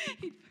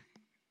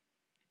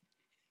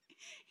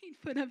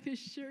 He'd put up his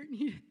shirt, and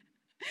he'd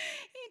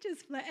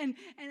just flex. And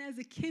as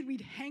a kid,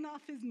 we'd hang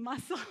off his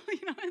muscle,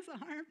 his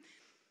arm.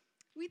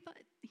 We thought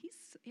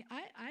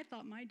I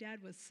thought my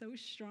dad was so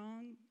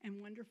strong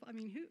and wonderful. I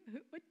mean,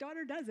 what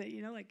daughter does it?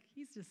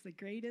 He's just the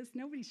greatest.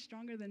 Nobody's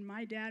stronger than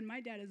my dad. My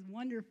dad is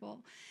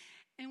wonderful.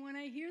 And when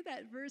I hear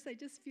that verse, I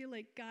just feel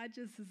like God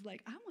just is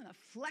like, I want to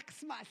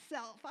flex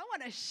myself. I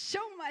want to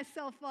show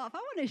myself off. I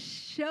want to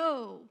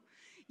show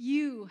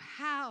you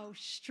how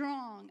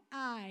strong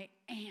I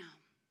am.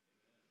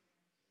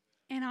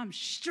 And I'm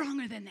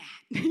stronger than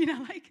that.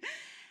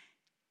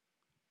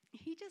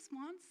 He just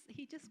wants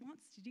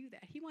to do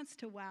that. He wants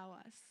to wow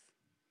us.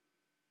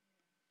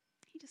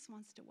 He just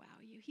wants to wow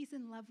you. He's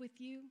in love with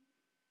you.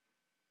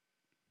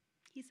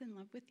 He's in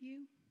love with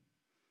you.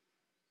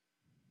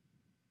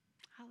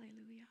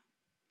 Hallelujah.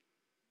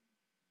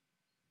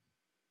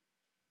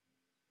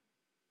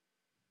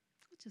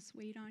 We'll just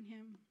wait on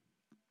him.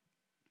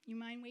 You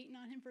mind waiting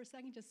on him for a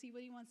second? Just see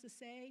what he wants to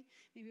say.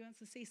 Maybe he wants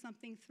to say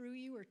something through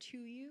you or to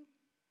you.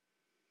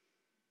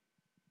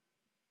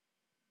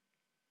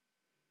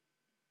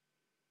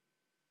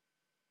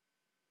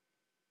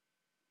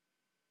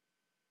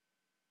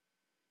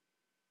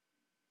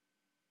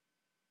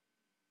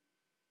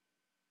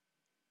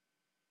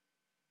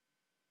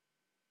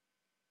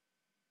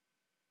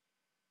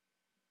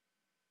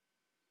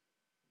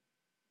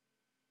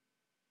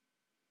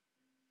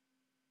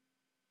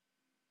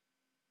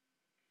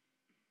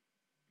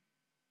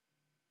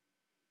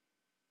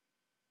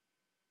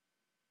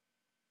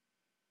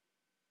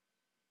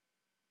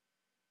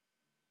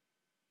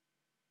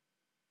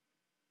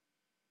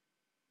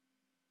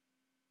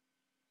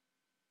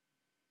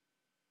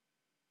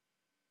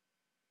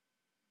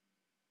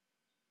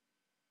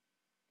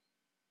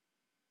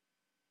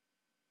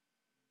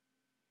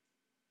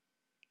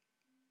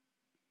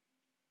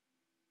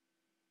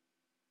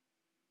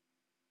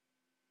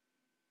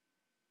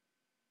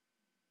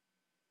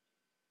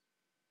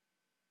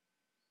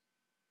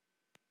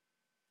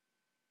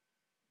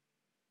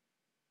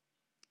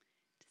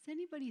 Does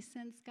anybody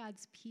sense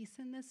God's peace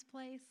in this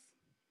place?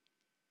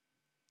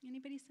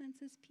 Anybody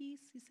sense his peace?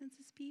 You sense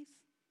his peace?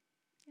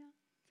 Yeah,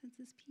 sense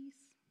his peace.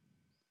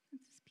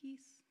 Sense his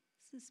peace.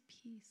 This is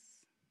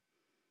peace.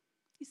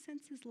 You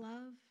sense his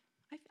love.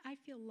 I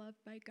feel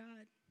loved by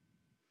God.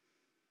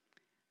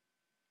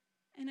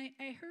 And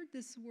I heard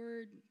this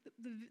word,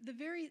 the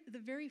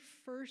very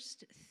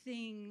first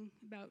thing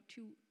about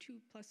two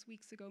plus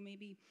weeks ago,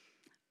 maybe,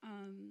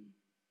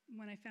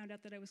 when I found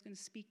out that I was going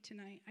to speak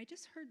tonight, I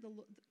just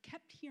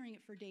kept hearing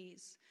it for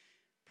days.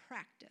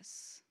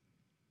 Practice.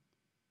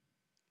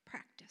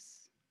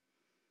 Practice.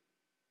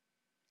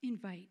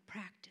 Invite,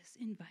 practice,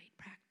 invite,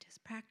 practice.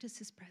 Practice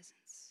his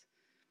presence.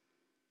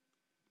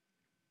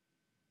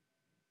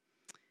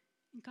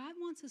 And God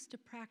wants us to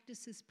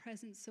practice his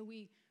presence so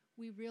we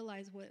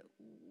realize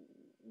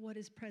what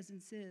his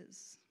presence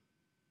is.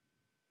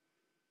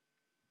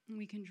 And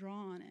we can draw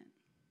on it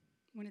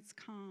when it's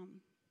calm,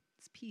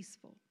 it's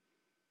peaceful.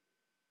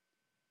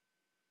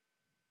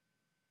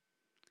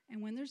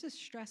 And when there's a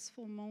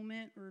stressful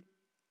moment or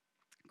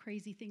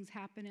crazy things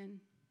happening,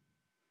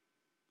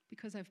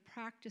 because I've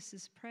practiced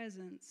his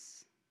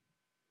presence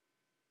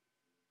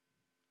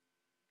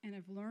and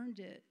I've learned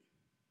it,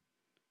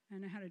 I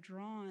know how to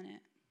draw on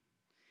it.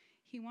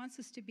 He wants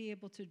us to be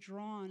able to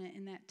draw on it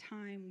in that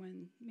time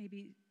when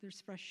maybe there's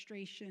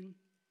frustration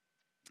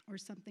or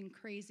something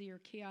crazy or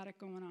chaotic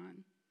going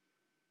on.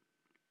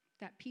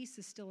 That peace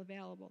is still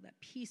available.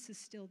 That peace is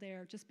still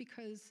there. Just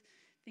because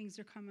things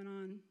are coming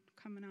on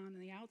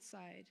the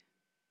outside,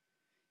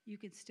 you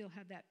can still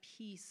have that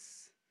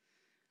peace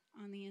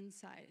on the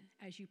inside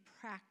as you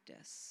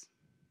practice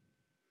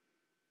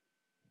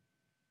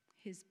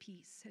his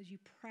peace, as you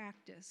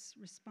practice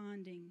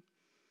responding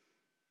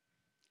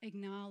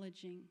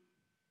acknowledging,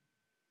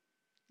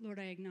 Lord,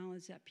 I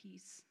acknowledge that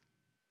peace.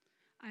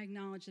 I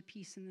acknowledge the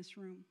peace in this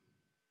room.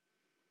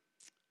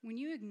 When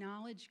you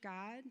acknowledge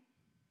God,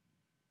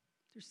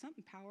 there's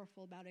something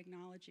powerful about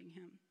acknowledging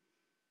him.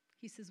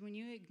 He says when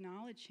you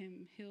acknowledge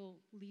him, he'll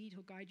lead,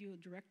 he'll guide you,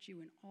 he'll direct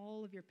you in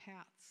all of your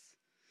paths.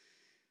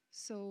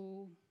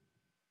 So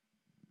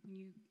when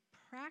you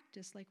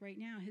practice, like right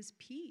now, his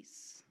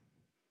peace,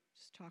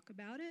 just talk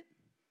about it.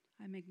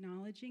 I'm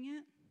acknowledging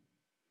it.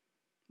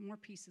 More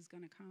peace is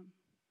going to come.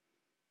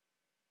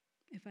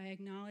 If I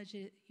acknowledge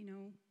it,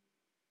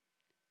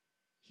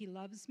 he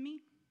loves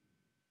me.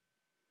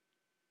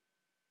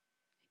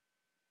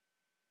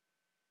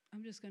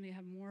 I'm just going to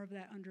have more of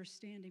that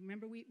understanding.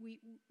 Remember, we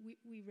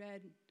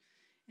read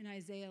in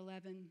Isaiah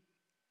 11,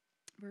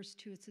 verse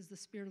 2, it says, the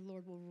Spirit of the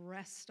Lord will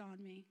rest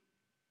on me,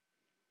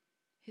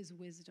 his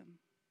wisdom,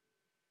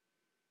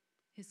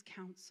 his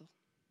counsel,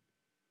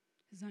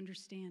 his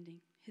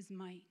understanding, his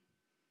might,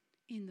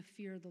 in the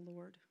fear of the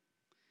Lord,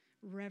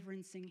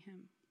 reverencing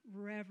him,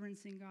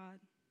 reverencing God,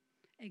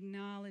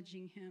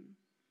 acknowledging him.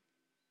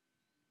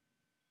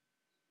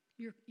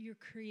 You're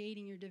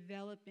creating, you're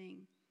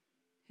developing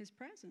his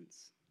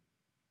presence.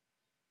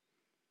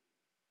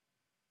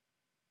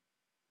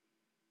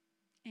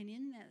 And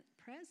in that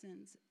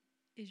presence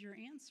is your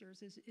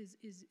answers,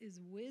 is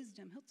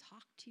wisdom. He'll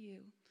talk to you.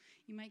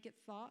 You might get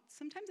thoughts.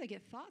 Sometimes I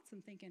get thoughts.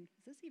 I'm thinking,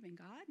 is this even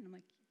God? And I'm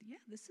like, yeah,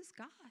 this is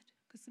God.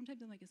 Because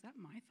sometimes I'm like, is that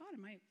my thought?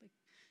 Am I like,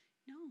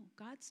 no,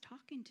 God's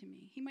talking to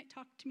me. He might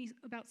talk to me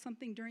about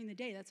something during the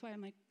day. That's why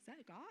I'm like, is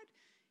that God?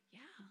 Yeah.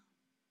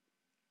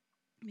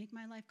 Make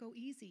my life go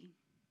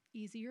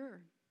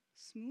easier,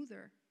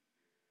 smoother.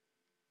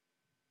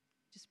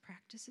 Just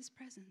practice his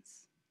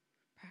presence.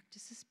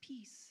 Practice his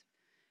peace.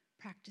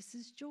 Practice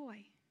his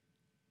joy.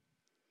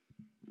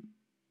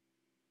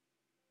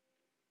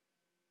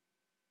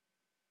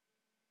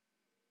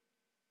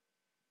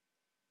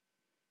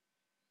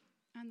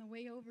 On the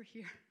way over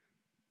here,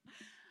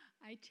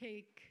 I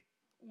take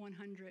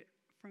 100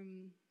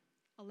 from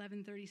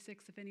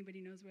 1136, if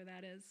anybody knows where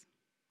that is.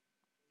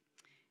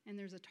 And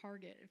there's a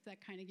Target, if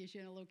that kind of gives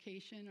you a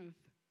location of,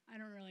 I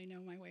don't really know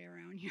my way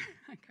around here.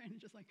 I'm kind of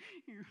just like,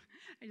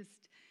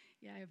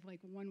 I have like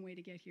one way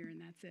to get here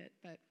and that's it.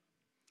 But,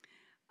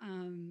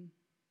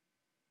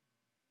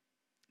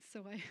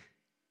 so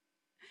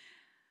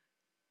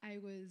I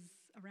was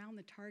around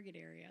the Target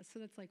area. So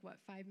that's like,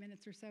 5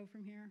 minutes or so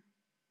from here?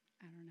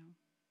 I don't know,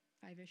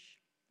 five-ish.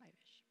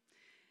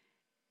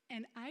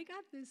 And I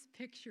got this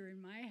picture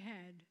in my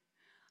head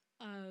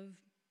of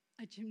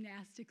a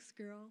gymnastics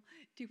girl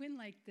doing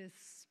like this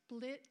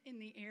split in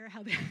the air,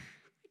 how they,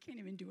 I can't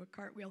even do a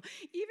cartwheel.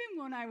 Even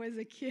when I was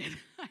a kid,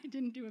 I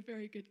didn't do a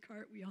very good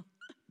cartwheel.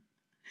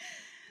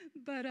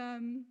 But I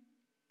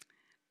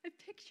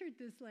pictured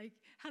this, like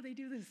how they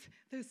do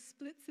those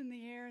splits in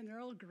the air and they're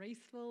all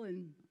graceful.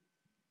 And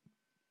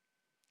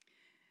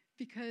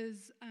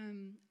because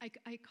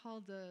I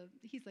called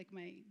he's like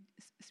my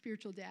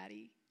spiritual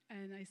daddy.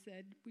 And I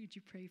said, would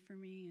you pray for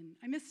me? And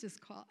I missed his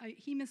call.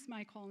 He missed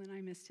my call, and I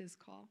missed his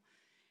call.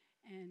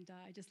 And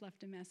I just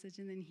left a message.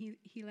 And then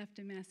he left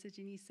a message,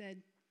 and he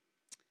said,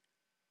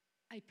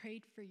 I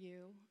prayed for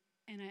you,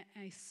 and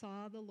I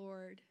saw the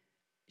Lord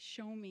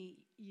show me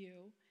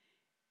you.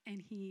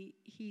 And he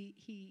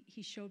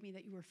showed me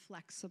that you were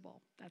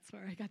flexible. That's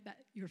where I got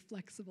that, you're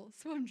flexible.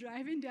 So I'm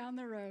driving down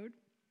the road.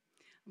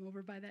 I'm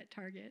over by that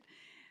Target,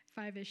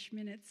 5-ish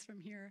minutes from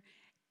here.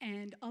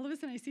 And all of a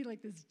sudden I see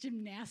like this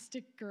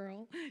gymnastic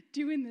girl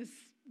doing this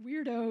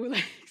weirdo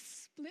like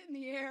split in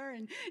the air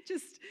and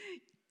just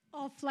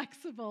all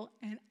flexible.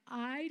 And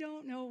I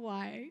don't know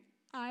why.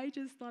 I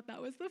just thought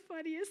that was the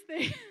funniest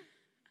thing. And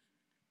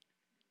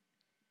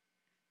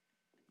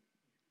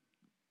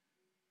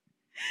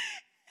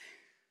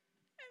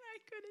I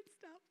couldn't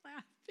stop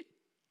laughing.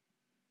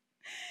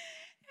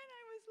 And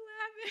I was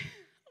laughing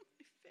on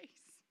my face.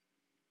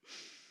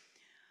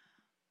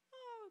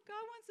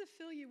 God wants to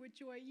fill you with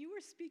joy. You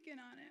were speaking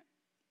on it.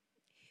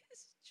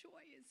 His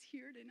joy is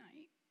here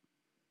tonight.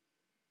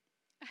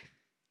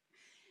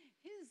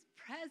 His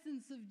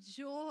presence of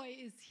joy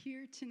is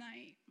here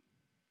tonight.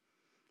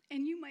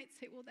 And you might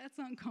say, well, that's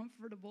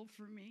uncomfortable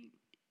for me.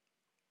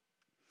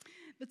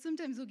 But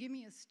sometimes he'll give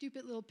me a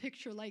stupid little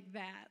picture like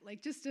that.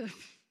 Like just a,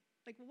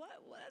 like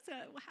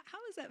how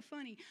is that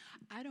funny?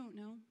 I don't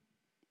know.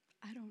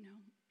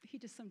 He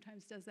just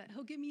sometimes does that.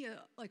 He'll give me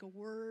a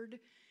word.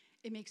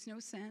 It makes no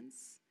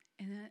sense.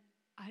 And then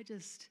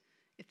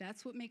if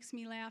that's what makes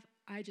me laugh,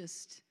 I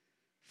just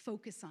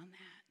focus on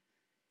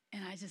that.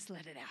 And I just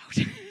let it out.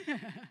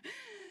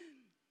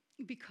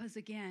 Because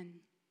again,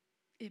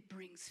 it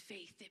brings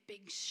faith. It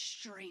brings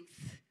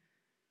strength.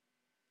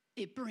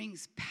 It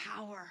brings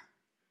power.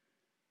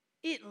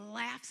 It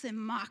laughs and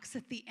mocks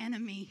at the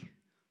enemy.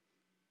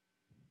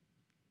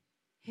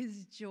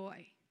 His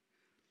joy.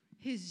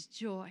 His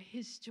joy.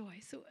 His joy.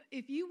 So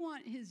if you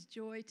want his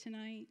joy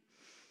tonight,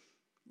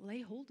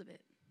 lay hold of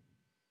it.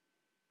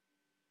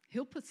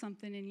 He'll put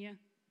something in you,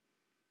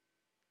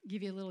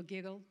 give you a little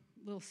giggle,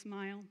 a little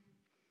smile,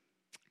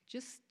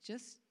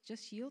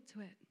 Just yield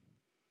to it.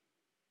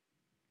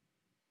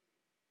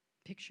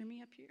 Picture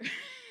me up here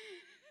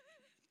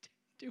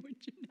doing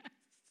gymnastics.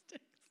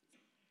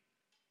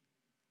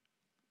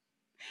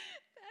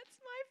 That's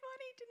my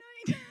funny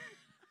tonight.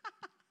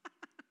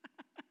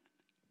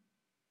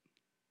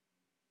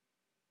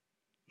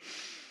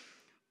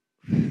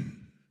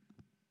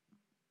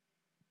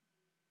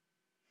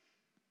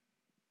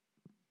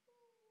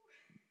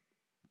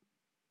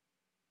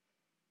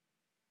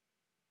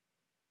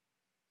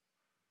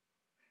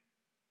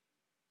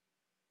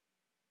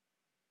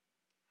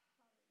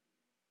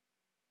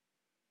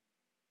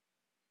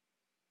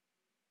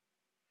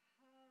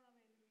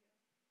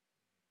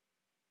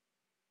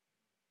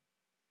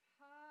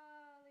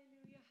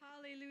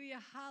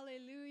 Hallelujah,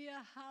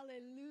 hallelujah,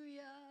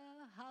 hallelujah,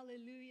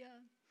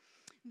 hallelujah.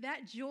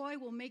 That joy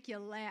will make you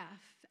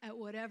laugh at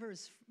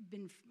whatever's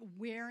been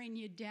wearing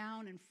you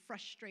down and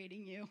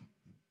frustrating you.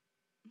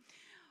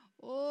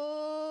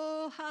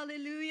 Oh,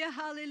 hallelujah,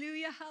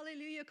 hallelujah,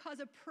 hallelujah. Cause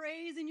a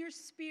praise in your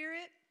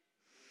spirit.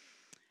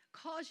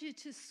 Cause you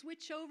to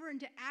switch over and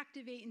to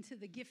activate into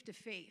the gift of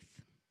faith.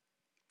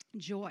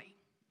 Joy.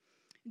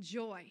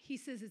 Joy. He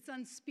says it's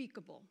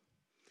unspeakable,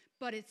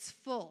 but it's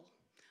full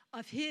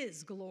of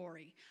his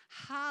glory.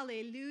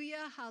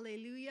 Hallelujah,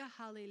 hallelujah,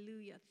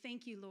 hallelujah.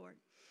 Thank you, Lord.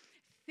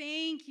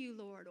 Thank you,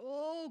 Lord.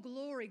 Oh,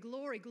 glory,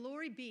 glory,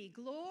 glory be.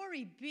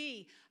 Glory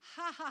be.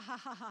 Ha, ha, ha,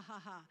 ha, ha,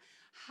 ha, ha.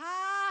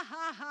 Ha,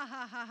 ha, ha,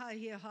 ha, ha,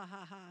 ha, ha,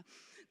 ha, ha.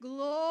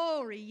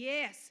 Glory,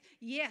 yes,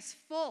 yes,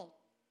 full.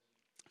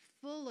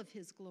 Full of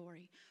his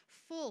glory.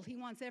 Full. He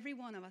wants every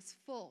one of us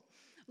full.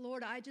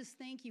 Lord, I just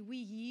thank you. We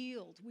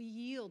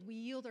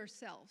yield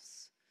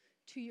ourselves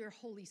to your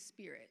Holy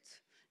Spirit.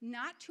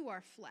 Not to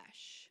our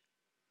flesh,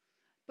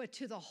 but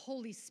to the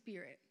Holy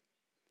Spirit.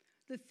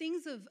 The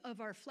things of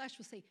our flesh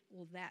will say,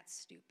 well, that's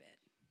stupid.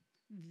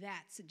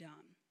 That's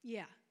dumb.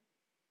 Yeah.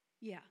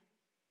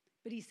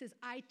 But he says,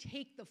 I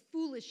take the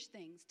foolish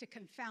things to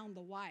confound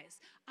the wise.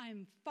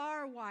 I'm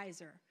far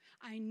wiser.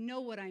 I know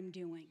what I'm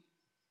doing.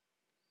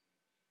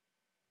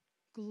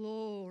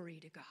 Glory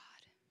to God.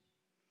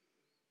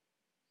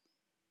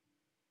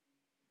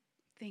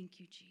 Thank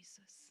you, Jesus.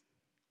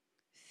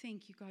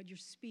 Thank you, God. You're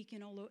speaking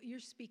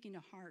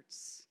to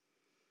hearts.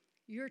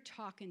 You're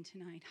talking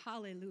tonight.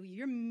 Hallelujah.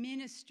 You're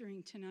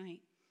ministering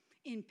tonight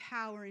in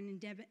power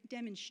and in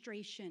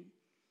demonstration.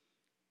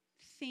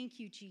 Thank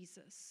you,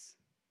 Jesus.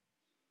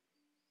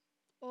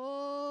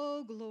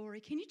 Oh, glory.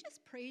 Can you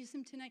just praise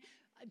him tonight?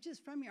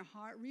 Just from your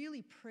heart,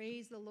 really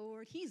praise the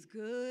Lord. He's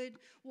good,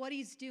 what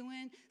he's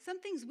doing. Some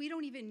things we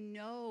don't even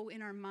know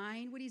in our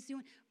mind what he's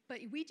doing, but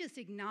we just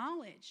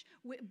acknowledge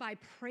by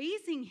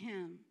praising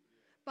him,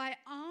 by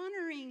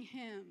honoring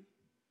him.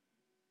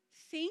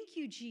 Thank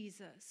you,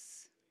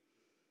 Jesus.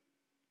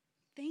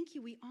 Thank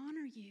you. We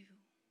honor you.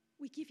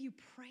 We give you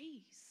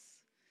praise.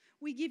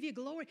 We give you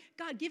glory.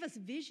 God, give us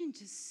vision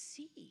to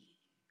see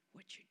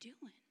what you're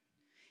doing,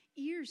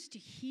 ears to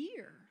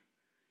hear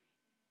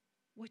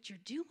what you're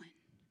doing.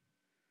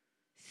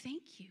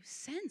 Thank you.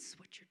 Sense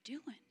what you're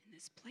doing in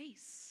this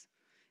place.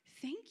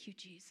 Thank you,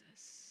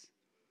 Jesus.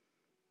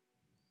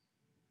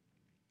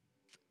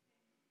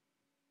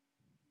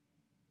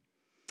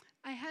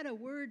 I had a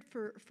word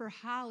for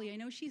Holly. I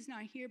know she's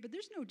not here, but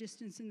there's no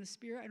distance in the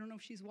spirit. I don't know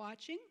if she's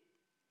watching.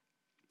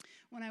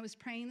 When I was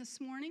praying this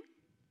morning,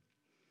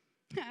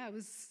 I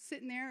was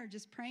sitting there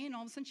just praying, and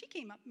all of a sudden she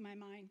came up in my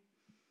mind.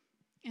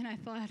 And I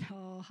thought,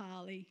 oh,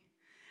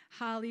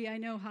 Holly, I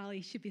know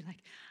Holly should be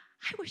like,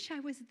 I wish I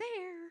was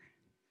there.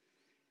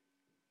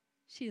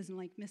 She doesn't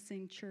like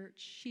missing church.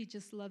 She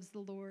just loves the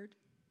Lord.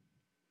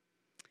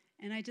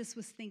 And I just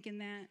was thinking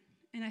that.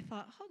 And I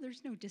thought, oh,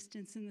 there's no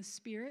distance in the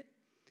spirit.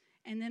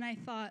 And then I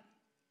thought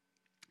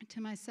to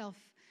myself,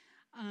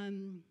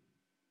 in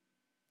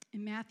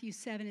Matthew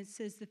 7, it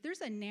says that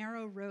there's a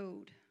narrow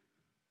road.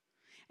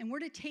 And we're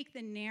to take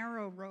the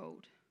narrow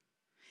road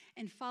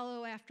and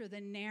follow after the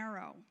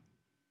narrow.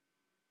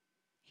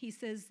 He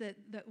says that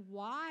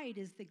wide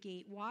is the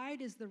gate,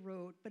 wide is the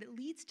road, but it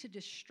leads to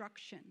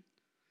destruction.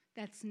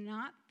 That's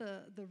not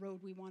the road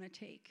we want to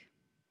take.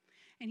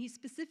 And he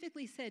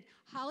specifically said,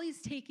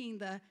 Holly's taking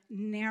the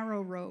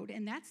narrow road,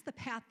 and that's the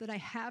path that I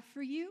have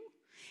for you.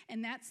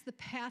 And that's the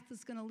path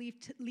that's going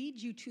to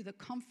lead you to the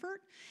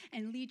comfort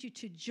and lead you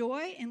to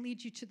joy and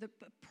lead you to the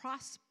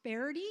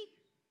prosperity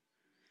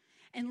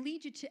and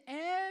lead you to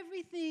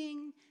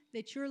everything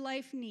that your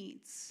life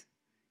needs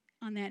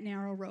on that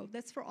narrow road.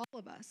 That's for all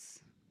of us,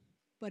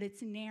 but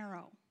it's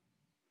narrow.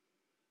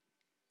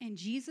 And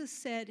Jesus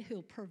said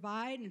he'll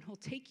provide and he'll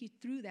take you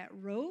through that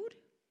road.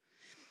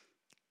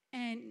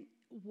 And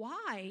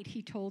wide,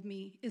 he told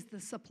me, is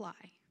the supply.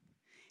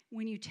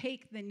 When you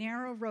take the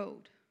narrow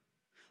road,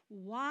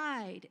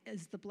 wide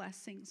is the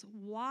blessings,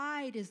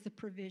 wide is the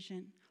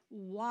provision,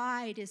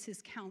 wide is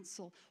his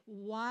counsel,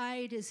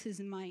 wide is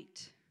his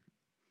might.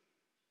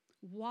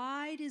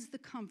 Wide is the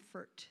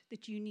comfort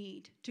that you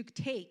need to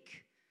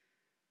take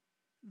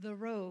the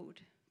road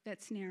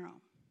that's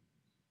narrow.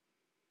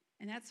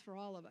 And that's for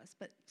all of us.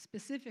 But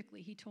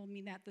specifically, he told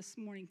me that this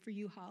morning for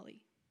you,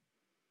 Holly.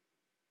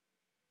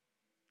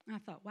 And I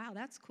thought, wow,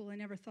 that's cool. I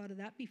never thought of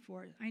that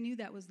before. I knew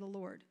that was the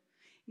Lord.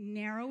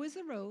 Narrow is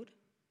the road.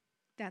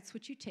 That's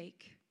what you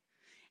take.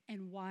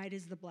 And wide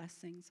is the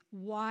blessings.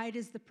 Wide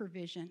is the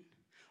provision.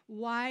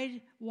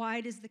 Wide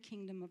is the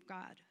kingdom of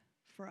God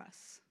for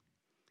us.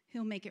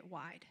 He'll make it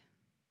wide.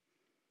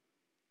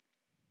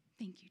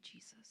 Thank you,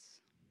 Jesus.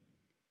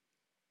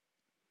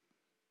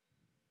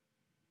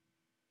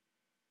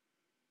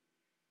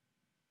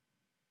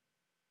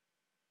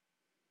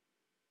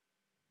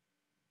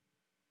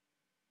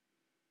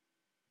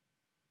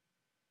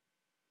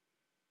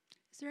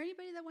 Is there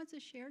anybody that wants to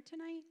share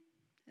tonight?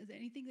 Is there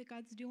anything that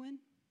God's doing?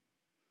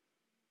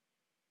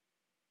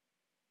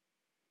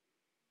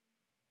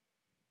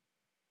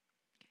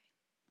 Okay,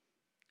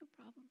 no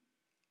problem.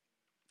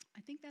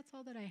 I think that's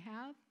all that I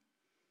have.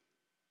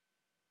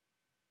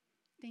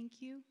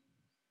 Thank you.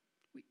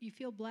 You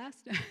feel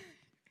blessed?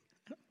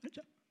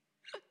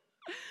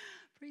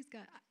 Praise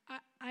God.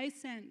 I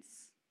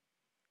sense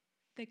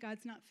that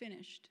God's not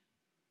finished.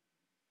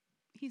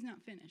 He's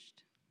not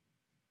finished.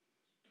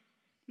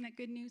 Isn't that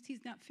good news?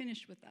 He's not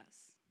finished with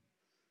us.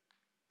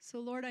 So,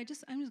 Lord, I'm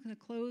just going to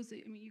close.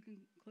 I mean, you can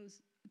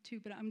close too,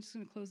 but I'm just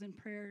going to close in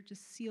prayer.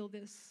 Just seal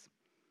this.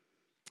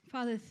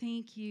 Father,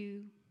 thank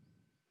you.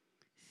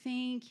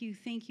 Thank you,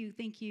 thank you,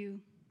 thank you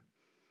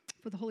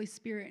for the Holy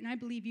Spirit. And I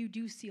believe you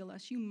do seal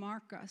us. You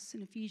mark us.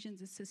 In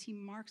Ephesians, it says he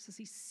marks us.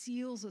 He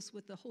seals us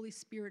with the Holy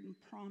Spirit and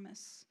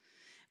promise.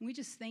 And we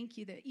just thank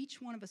you that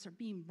each one of us are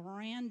being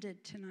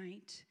branded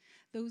tonight,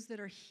 those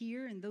that are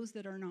here and those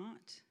that are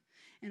not.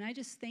 And I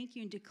just thank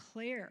you and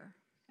declare,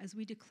 as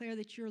we declare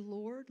that you're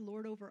Lord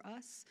over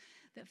us,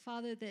 that,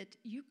 Father, that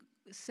you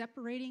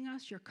separating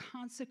us, you're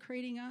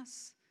consecrating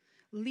us,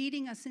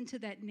 leading us into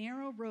that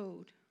narrow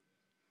road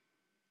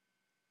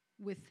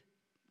with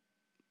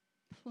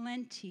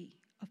plenty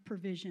of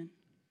provision,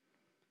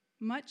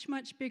 much,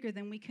 much bigger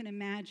than we can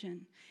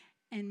imagine,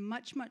 and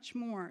much, much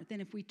more than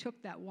if we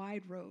took that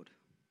wide road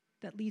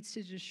that leads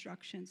to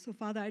destruction. So,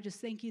 Father, I just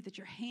thank you that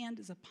your hand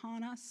is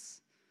upon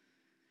us,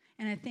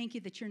 and I thank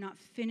you that you're not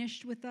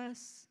finished with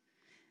us,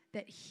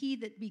 that he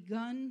that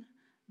begun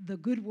the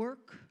good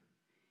work,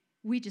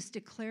 we just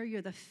declare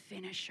you're the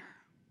finisher.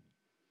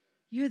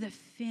 You're the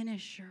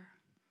finisher.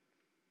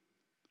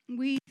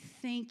 We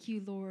thank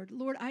you, Lord.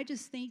 Lord, I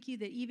just thank you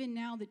that even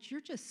now that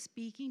you're just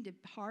speaking to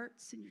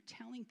hearts and you're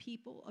telling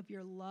people of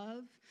your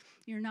love.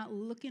 You're not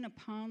looking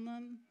upon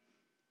them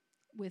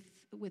with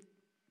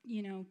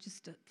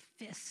just a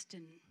fist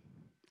and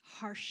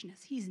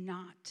harshness. He's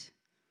not.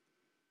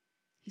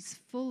 He's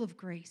full of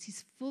grace.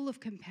 He's full of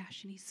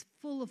compassion. He's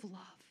full of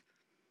love.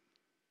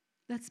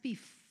 Let's be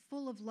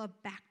full of love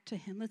back to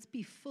him. Let's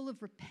be full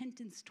of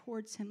repentance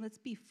towards him. Let's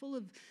be full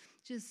of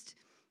just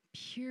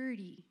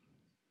purity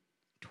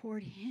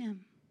toward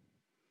him.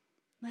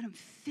 Let him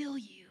fill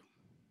you.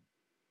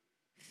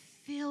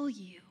 Fill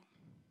you.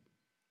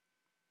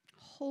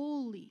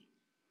 Holy.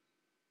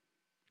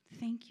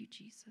 Thank you,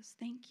 Jesus.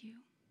 Thank you.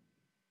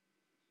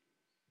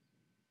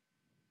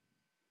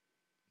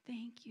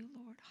 Thank you,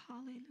 Lord.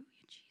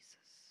 Hallelujah,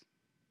 Jesus.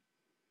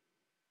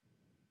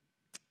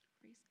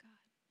 Praise God.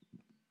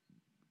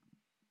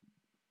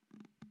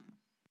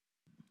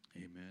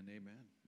 Amen, amen.